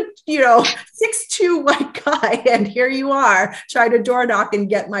envisioned a, 6'2" white guy, and here you are trying to door knock and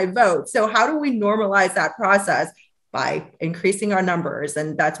get my vote. So how do we normalize that process? By increasing our numbers,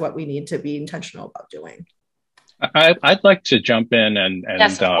 and that's what we need to be intentional about doing. I'd like to jump in and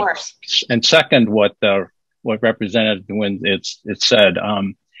yes, of course. And second what Representative Nguyen it said.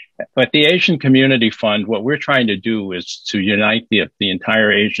 But the Asian Community Fund, what we're trying to do is to unite the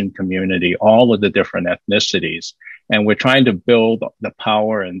entire Asian community, all of the different ethnicities, and we're trying to build the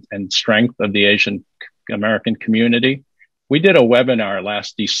power and strength of the Asian American community. we did a webinar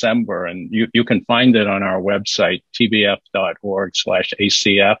last December, and you can find it on our website,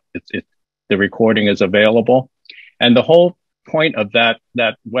 tbf.org/ACF. The recording is available. And the whole point of that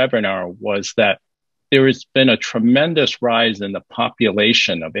webinar was that there has been a tremendous rise in the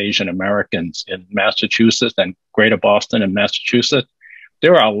population of Asian Americans in Massachusetts and Greater Boston and Massachusetts.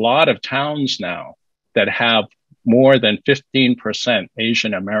 There are a lot of towns now that have more than 15%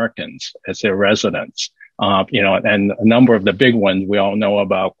 Asian Americans as their residents. And a number of the big ones we all know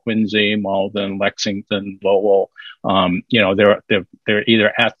about: Quincy, Malden, Lexington, Lowell. They're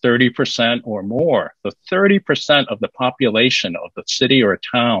either at 30% or more. So 30% of the population of the city or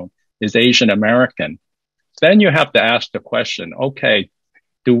town is Asian American. Then you have to ask the question, okay,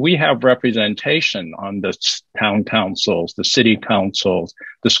 do we have representation on the town councils, the city councils,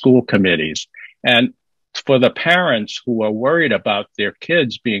 the school committees? And for the parents who are worried about their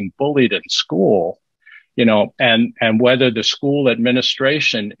kids being bullied in school, and whether the school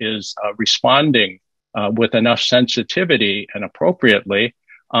administration is responding with enough sensitivity and appropriately,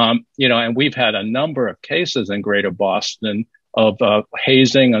 and we've had a number of cases in Greater Boston of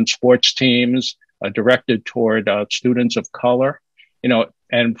hazing on sports teams directed toward students of color,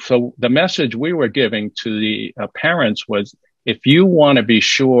 and so the message we were giving to the parents was, if you want to be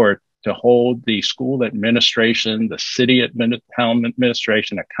sure to hold the school administration, the town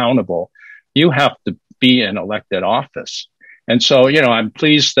administration accountable, you have to be in elected office. And so, I'm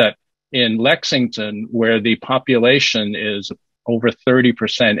pleased that in Lexington, where the population is over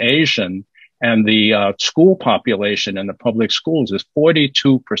 30% Asian, and the school population in the public schools is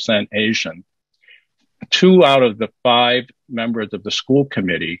 42% Asian, 2 out of the 5 members of the school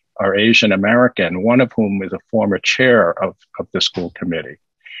committee are Asian American, one of whom is a former chair of the school committee.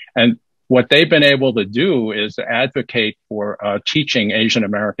 And what they've been able to do is advocate for teaching Asian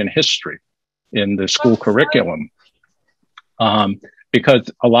American history in the school curriculum.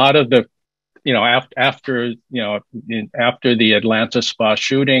 Because a lot of the, after the Atlanta spa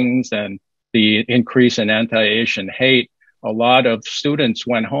shootings and the increase in anti-Asian hate, a lot of students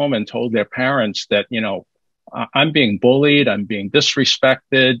went home and told their parents that, I'm being bullied, I'm being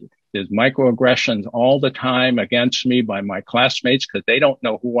disrespected, there's microaggressions all the time against me by my classmates because they don't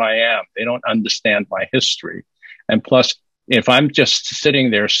know who I am. They don't understand my history. And plus, if I'm just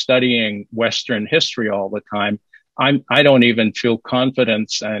sitting there studying Western history all the time, I don't even feel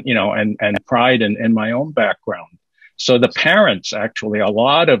confidence and pride in my own background. So the parents, actually, a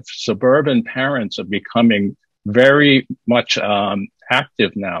lot of suburban parents are becoming very much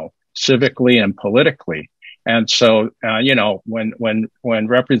active now, civically and politically. And so, when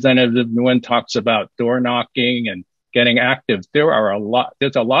Representative Nguyen talks about door knocking and getting active,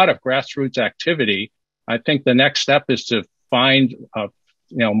 there's a lot of grassroots activity. I think the next step is to find,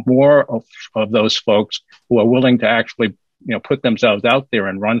 more of those folks who are willing to actually, put themselves out there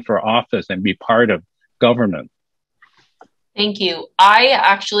and run for office and be part of government. Thank you. I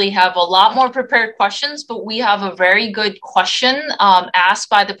actually have a lot more prepared questions, but we have a very good question asked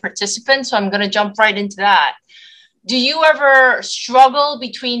by the participants. So I'm going to jump right into that. Do you ever struggle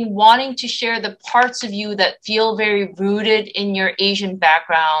between wanting to share the parts of you that feel very rooted in your Asian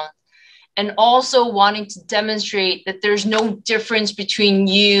background and also wanting to demonstrate that there's no difference between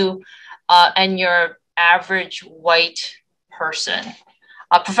you and your average white person?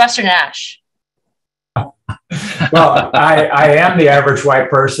 Professor Nash. Well, I am the average white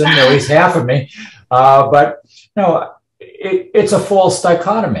person, at least half of me. But it's a false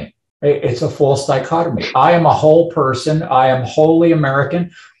dichotomy. It's a false dichotomy. I am a whole person. I am wholly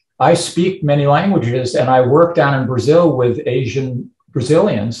American. I speak many languages, and I work down in Brazil with Asian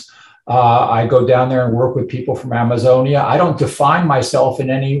Brazilians. I go down there and work with people from Amazonia. I don't define myself in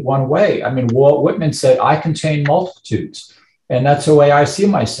any one way. I mean, Walt Whitman said, I contain multitudes. And that's the way I see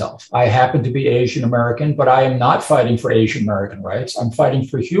myself. I happen to be Asian American, but I am not fighting for Asian American rights. I'm fighting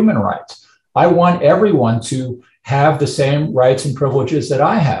for human rights. I want everyone to have the same rights and privileges that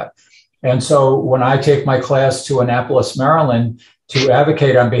I have. And so when I take my class to Annapolis, Maryland, to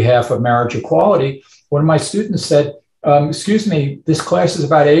advocate on behalf of marriage equality, one of my students said, excuse me, this class is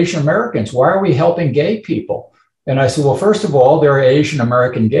about Asian Americans. Why are we helping gay people? And I said, well, first of all, there are Asian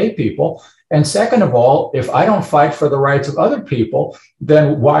American gay people. And second of all, if I don't fight for the rights of other people,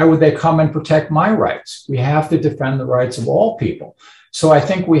 then why would they come and protect my rights? We have to defend the rights of all people. So I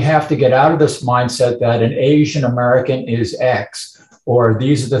think we have to get out of this mindset that an Asian American is X, or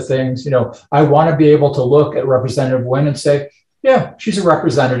these are the things, I want to be able to look at Representative Nguyen and say, yeah, she's a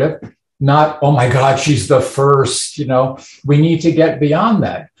representative, not, oh my God, she's the first, we need to get beyond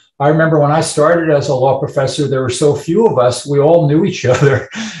that. I remember when I started as a law professor, there were so few of us, we all knew each other.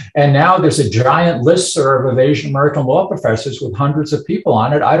 And now there's a giant listserv of Asian American law professors with hundreds of people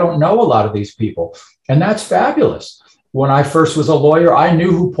on it. I don't know a lot of these people. And that's fabulous. When I first was a lawyer, I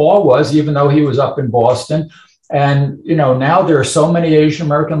knew who Paul was, even though he was up in Boston. And, you know, now there are so many Asian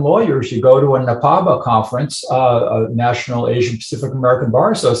American lawyers. You go to a NAPABA conference, a National Asian Pacific American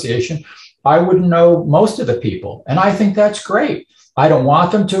Bar Association, I wouldn't know most of the people. And I think that's great. I don't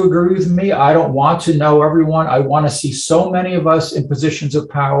want them to agree with me. I don't want to know everyone. I want to see so many of us in positions of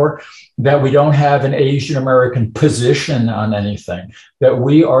power that we don't have an Asian American position on anything, that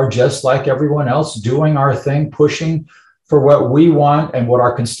we are just like everyone else doing our thing, pushing for what we want and what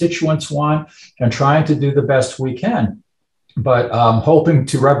our constituents want and trying to do the best we can. But hoping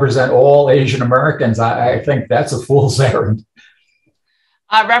to represent all Asian Americans, I think that's a fool's errand.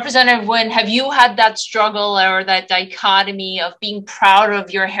 Representative Nguyen, have you had that struggle or that dichotomy of being proud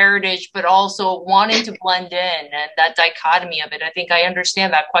of your heritage, but also wanting to blend in, and that dichotomy of it? I think I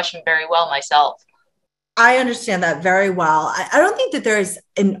understand that question very well myself. I understand that very well. I don't think that there's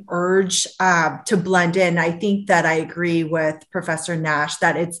an urge to blend in. I think that I agree with Professor Nash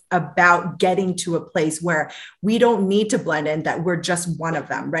that it's about getting to a place where we don't need to blend in, that we're just one of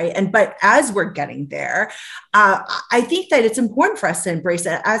them, right? But as we're getting there, I think that it's important for us to embrace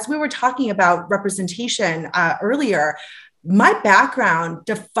it. As we were talking about representation earlier, my background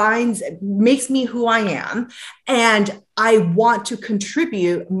makes me who I am. And I want to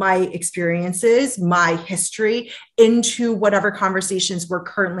contribute my experiences, my history into whatever conversations we're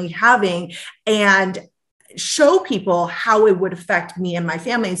currently having and show people how it would affect me and my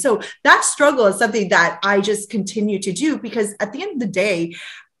family. And so that struggle is something that I just continue to do, because at the end of the day,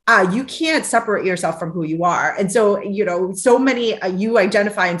 you can't separate yourself from who you are. And so, you know, so many, you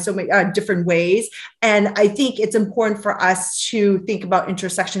identify in so many different ways. And I think it's important for us to think about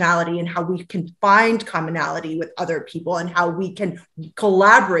intersectionality and how we can find commonality with other people and how we can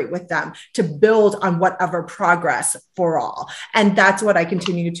collaborate with them to build on whatever progress for all. And that's what I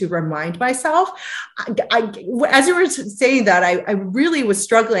continue to remind myself. As you were saying that, I really was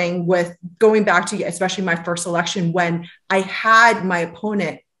struggling with going back to, especially my first election, when I had my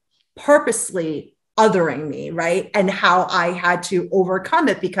opponent purposely othering me, right? And how I had to overcome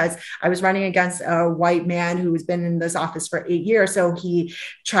it, because I was running against a white man who has been in this office for 8 years. So he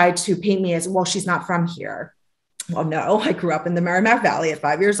tried to paint me as, well, she's not from here. Well, no, I grew up in the Merrimack Valley at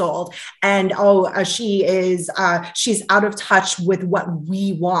 5 years old. And she's out of touch with what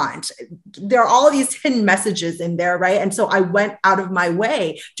we want. There are all these hidden messages in there, right? And so I went out of my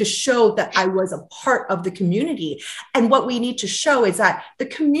way to show that I was a part of the community. And what we need to show is that the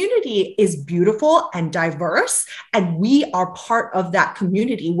community is beautiful and diverse, and we are part of that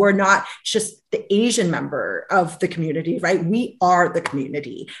community. We're not just the Asian member of the community, right? We are the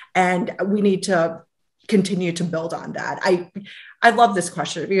community, and we need to continue to build on that. I love this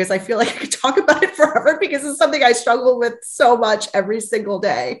question because I feel like I could talk about it forever, because it's something I struggle with so much every single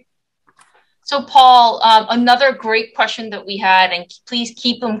day. So Paul, another great question that we had, and please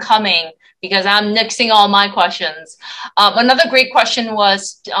keep them coming because I'm nixing all my questions. Another great question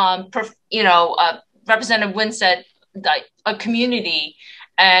was, Representative Nguyen said a community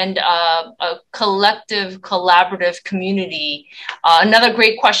and a collective, collaborative community. Another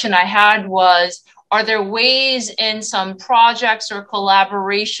great question I had was, are there ways in some projects or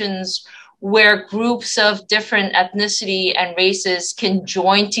collaborations where groups of different ethnicity and races can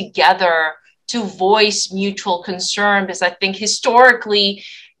join together to voice mutual concern? Because I think historically,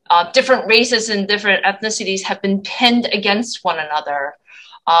 different races and different ethnicities have been pinned against one another.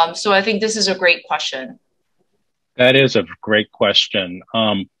 So I think this is a great question. That is a great question.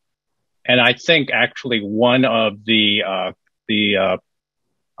 And I think actually one of the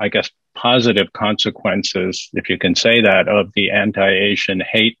I guess, positive consequences, if you can say that, of the anti-Asian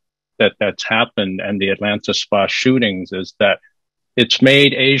hate that's happened and the Atlanta spa shootings is that it's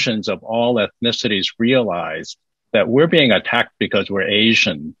made Asians of all ethnicities realize that we're being attacked because we're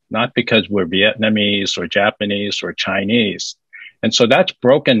Asian, not because we're Vietnamese or Japanese or Chinese. And so that's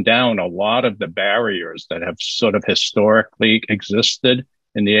broken down a lot of the barriers that have sort of historically existed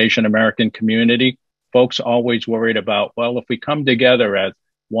in the Asian American community. Folks always worried about, well, if we come together as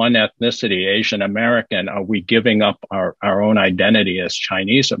one ethnicity, Asian American, are we giving up our own identity as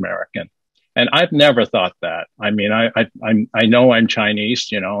Chinese American? And I've never thought that. I mean, I know I'm Chinese,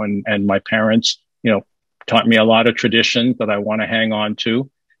 you know, and my parents, you know, taught me a lot of traditions that I want to hang on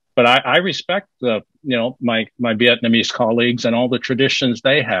to. But I respect my Vietnamese colleagues and all the traditions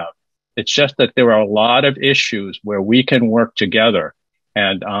they have. It's just that there are a lot of issues where we can work together,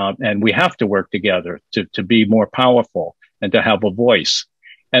 and we have to work together to be more powerful and to have a voice.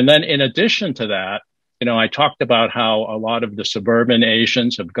 And then in addition to that, I talked about how a lot of the suburban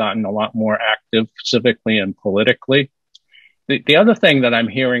Asians have gotten a lot more active civically and politically. The other thing that I'm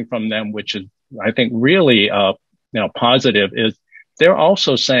hearing from them, which is, I think, really, positive, is they're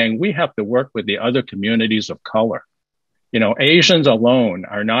also saying we have to work with the other communities of color. Asians alone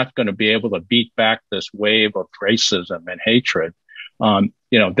are not going to be able to beat back this wave of racism and hatred,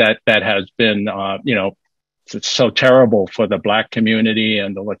 that has been, so terrible for the Black community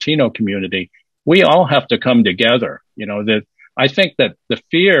and the Latino community. We all have to come together. I think that the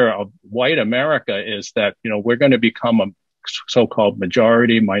fear of white America is that, we're going to become a so-called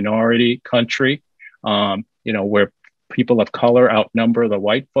majority minority country, where people of color outnumber the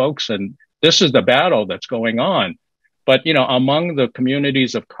white folks. And this is the battle that's going on. But, among the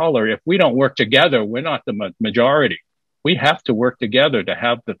communities of color, if we don't work together, we're not the majority. We have to work together to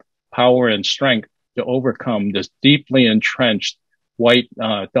have the power and strength to overcome this deeply entrenched white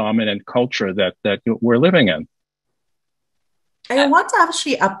dominant culture that we're living in. I want to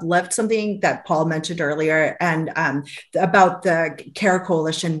actually uplift something that Paul mentioned earlier and about the CARE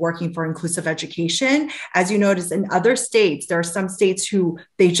Coalition working for inclusive education. As you notice, in other states, there are some states who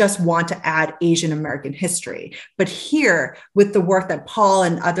they just want to add Asian American history. But here, with the work that Paul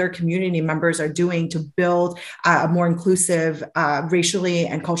and other community members are doing to build a more inclusive, racially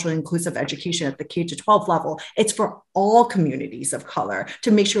and culturally inclusive education at the K-12 level, it's for all communities of color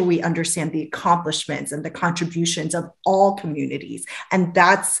to make sure we understand the accomplishments and the contributions of all communities. And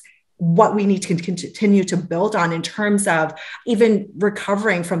that's what we need to continue to build on in terms of even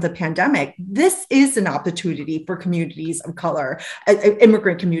recovering from the pandemic. This is an opportunity for communities of color,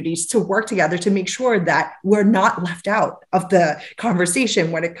 immigrant communities, to work together to make sure that we're not left out of the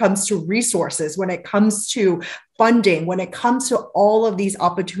conversation when it comes to resources, when it comes to funding, when it comes to all of these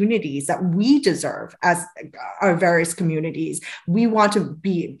opportunities that we deserve as our various communities. We want to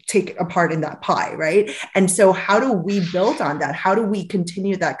take a part in that pie, right? And so how do we build on that? How do we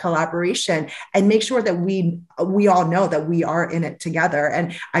continue that collaboration and make sure that we all know that we are in it together?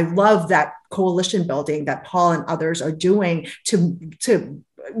 And I love that coalition building that Paul and others are doing to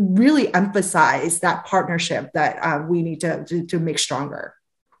really emphasize that partnership that we need to make stronger.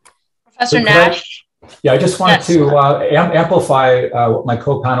 Professor Nash. Yeah, I just wanted to amplify what my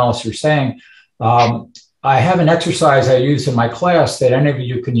co-panelists are saying. I have an exercise I use in my class that any of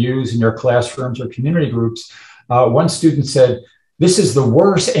you can use in your classrooms or community groups. One student said, "This is the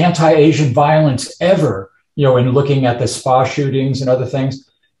worst anti-Asian violence ever," in looking at the spa shootings and other things.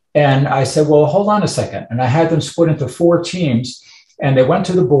 And I said, well, hold on a second. And I had them split into 4 teams. And they went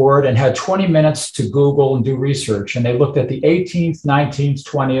to the board and had 20 minutes to Google and do research. And they looked at the 18th, 19th,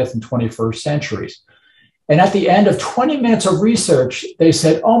 20th, and 21st centuries. And at the end of 20 minutes of research, they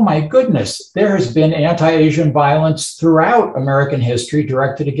said, oh my goodness, there has been anti-Asian violence throughout American history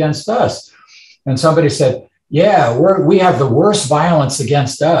directed against us. And somebody said, yeah, we have the worst violence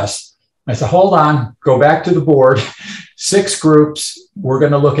against us. I said, hold on, go back to the board. 6 groups. We're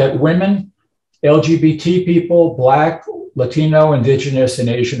going to look at women, LGBT people, Black, Latino, Indigenous, and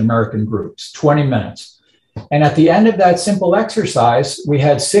Asian American groups, 20 minutes. And at the end of that simple exercise, we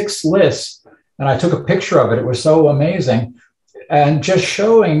had 6 lists. And I took a picture of it. It was so amazing. And just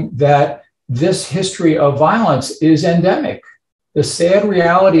showing that this history of violence is endemic. The sad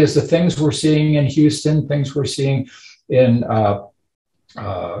reality is the things we're seeing in Houston, things we're seeing in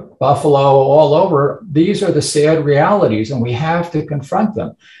Buffalo, all over, these are the sad realities, and we have to confront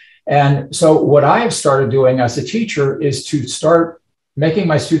them. And so what I have started doing as a teacher is to start making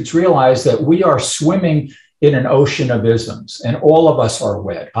my students realize that we are swimming in an ocean of isms, and all of us are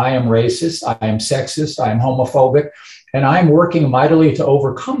wet. I am racist, I am sexist, I am homophobic, and I'm working mightily to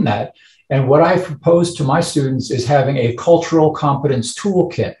overcome that. And what I propose to my students is having a cultural competence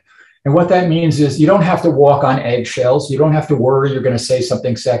toolkit. And what that means is you don't have to walk on eggshells. You don't have to worry you're going to say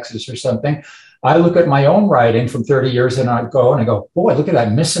something sexist or something. I look at my own writing from 30 years and I go, boy, look at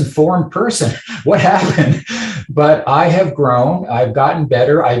that misinformed person. What happened? But I have grown. I've gotten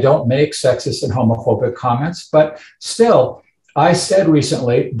better. I don't make sexist and homophobic comments. But still, I said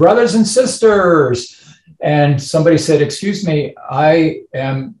recently, brothers and sisters. And somebody said, excuse me, I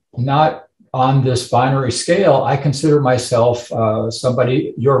am not on this binary scale. I consider myself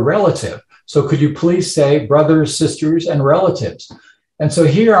somebody, your relative. So could you please say brothers, sisters, and relatives? And so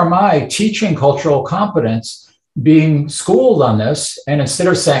here am I teaching cultural competence, being schooled on this. And instead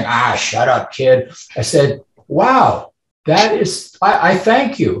of saying, shut up, kid, I said, wow, I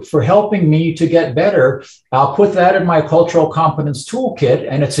thank you for helping me to get better. I'll put that in my cultural competence toolkit,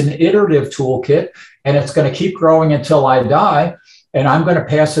 and it's an iterative toolkit, and it's going to keep growing until I die. And I'm going to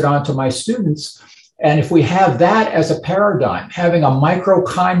pass it on to my students. And if we have that as a paradigm, having a micro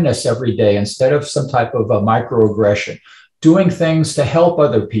kindness every day instead of some type of a microaggression, doing things to help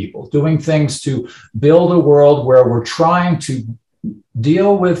other people, doing things to build a world where we're trying to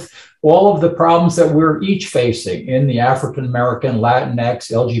deal with all of the problems that we're each facing in the African American,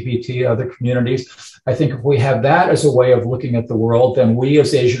 Latinx, LGBT, other communities. I think if we have that as a way of looking at the world, then we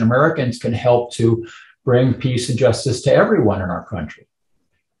as Asian Americans can help to bring peace and justice to everyone in our country.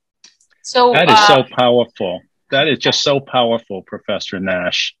 So that is so powerful. That is just so powerful, Professor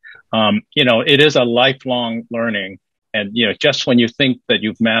Nash. It is a lifelong learning. And, just when you think that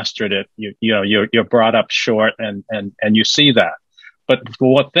you've mastered it, you're brought up short and you see that. But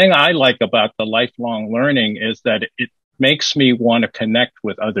one thing I like about the lifelong learning is that it makes me want to connect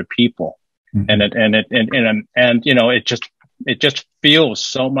with other people. Mm-hmm. It just feels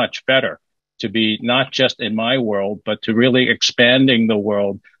so much better to be not just in my world, but to really expanding the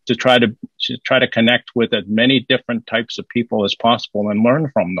world to try to connect with as many different types of people as possible and learn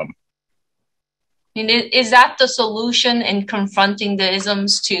from them. And is that the solution in confronting the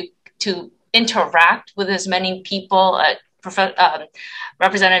isms, to interact with as many people?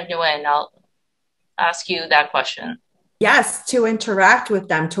 Representative Nguyen, I'll ask you that question. Yes, to interact with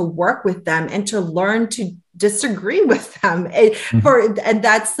them, to work with them, and to learn to disagree with them. And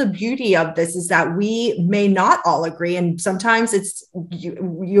that's the beauty of this, is that we may not all agree. And sometimes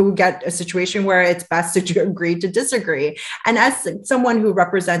you get a situation where it's best to agree to disagree. And as someone who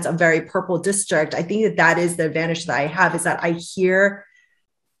represents a very purple district, I think that is the advantage that I have, is that I hear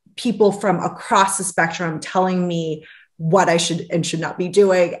people from across the spectrum telling me what I should and should not be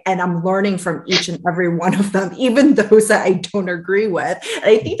doing. And I'm learning from each and every one of them, even those that I don't agree with. And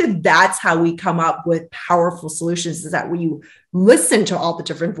I think that that's how we come up with powerful solutions, is that we listen to all the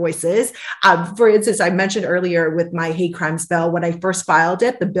different voices. For instance, I mentioned earlier with my hate crimes bill, when I first filed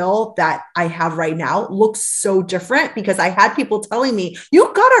it, the bill that I have right now looks so different because I had people telling me,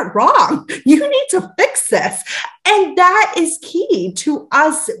 you got it wrong. You need to fix this. And that is key to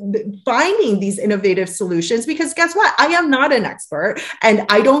us finding these innovative solutions, because guess what? I am not an expert, and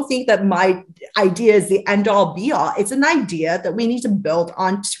I don't think that my idea is the end all be all. It's an idea that we need to build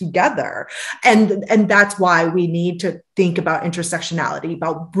on together. And that's why we need to think about intersectionality,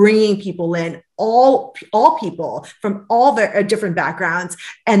 about bringing people in, all people from all their different backgrounds,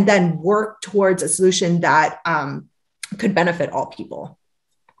 and then work towards a solution that could benefit all people.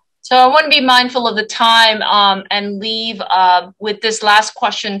 So I want to be mindful of the time and leave with this last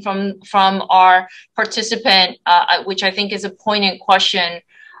question from our participant, which I think is a poignant question.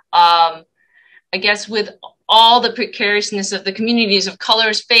 I guess with all the precariousness of the communities of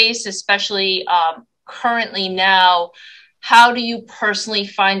color space, especially currently now, how do you personally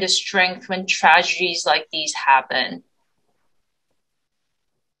find the strength when tragedies like these happen?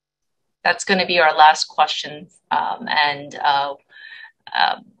 That's going to be our last question.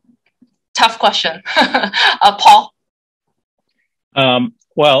 Tough question. Paul?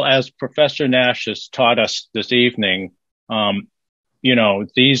 Well, as Professor Nash has taught us this evening,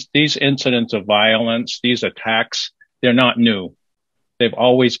 these incidents of violence, these attacks, they're not new. They've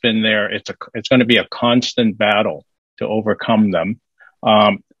always been there. It's going to be a constant battle to overcome them.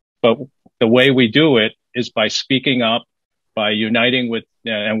 But the way we do it is by speaking up, by uniting with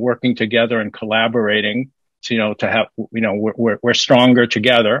and working together and collaborating. To have, we're stronger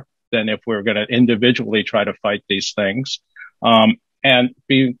together than if we're going to individually try to fight these things, and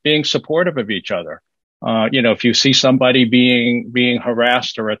being supportive of each other. If you see somebody being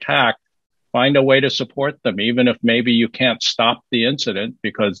harassed or attacked, find a way to support them, even if maybe you can't stop the incident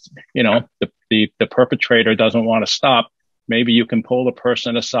because, the perpetrator doesn't want to stop. Maybe you can pull the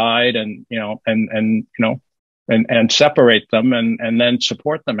person aside and separate them and then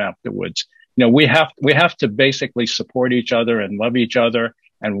support them afterwards. We have to basically support each other and love each other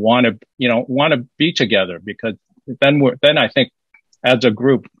and want to be together, because then I think as a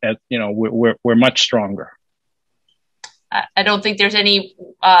group, we're much stronger. I don't think there's any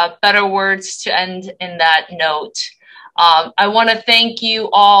better words to end in that note. I want to thank you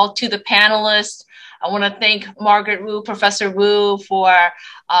all, to the panelists. I want to thank Margaret Wu, Professor Wu, for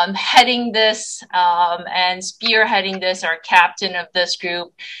heading this and spearheading this, our captain of this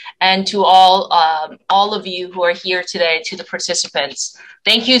group, and to all of you who are here today, to the participants.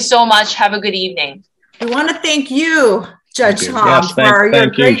 Thank you so much. Have a good evening. We want to thank you, Judge Tom, for your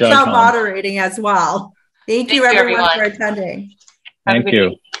great job moderating as well. Thank you, everyone, for attending. Thank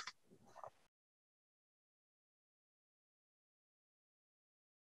you.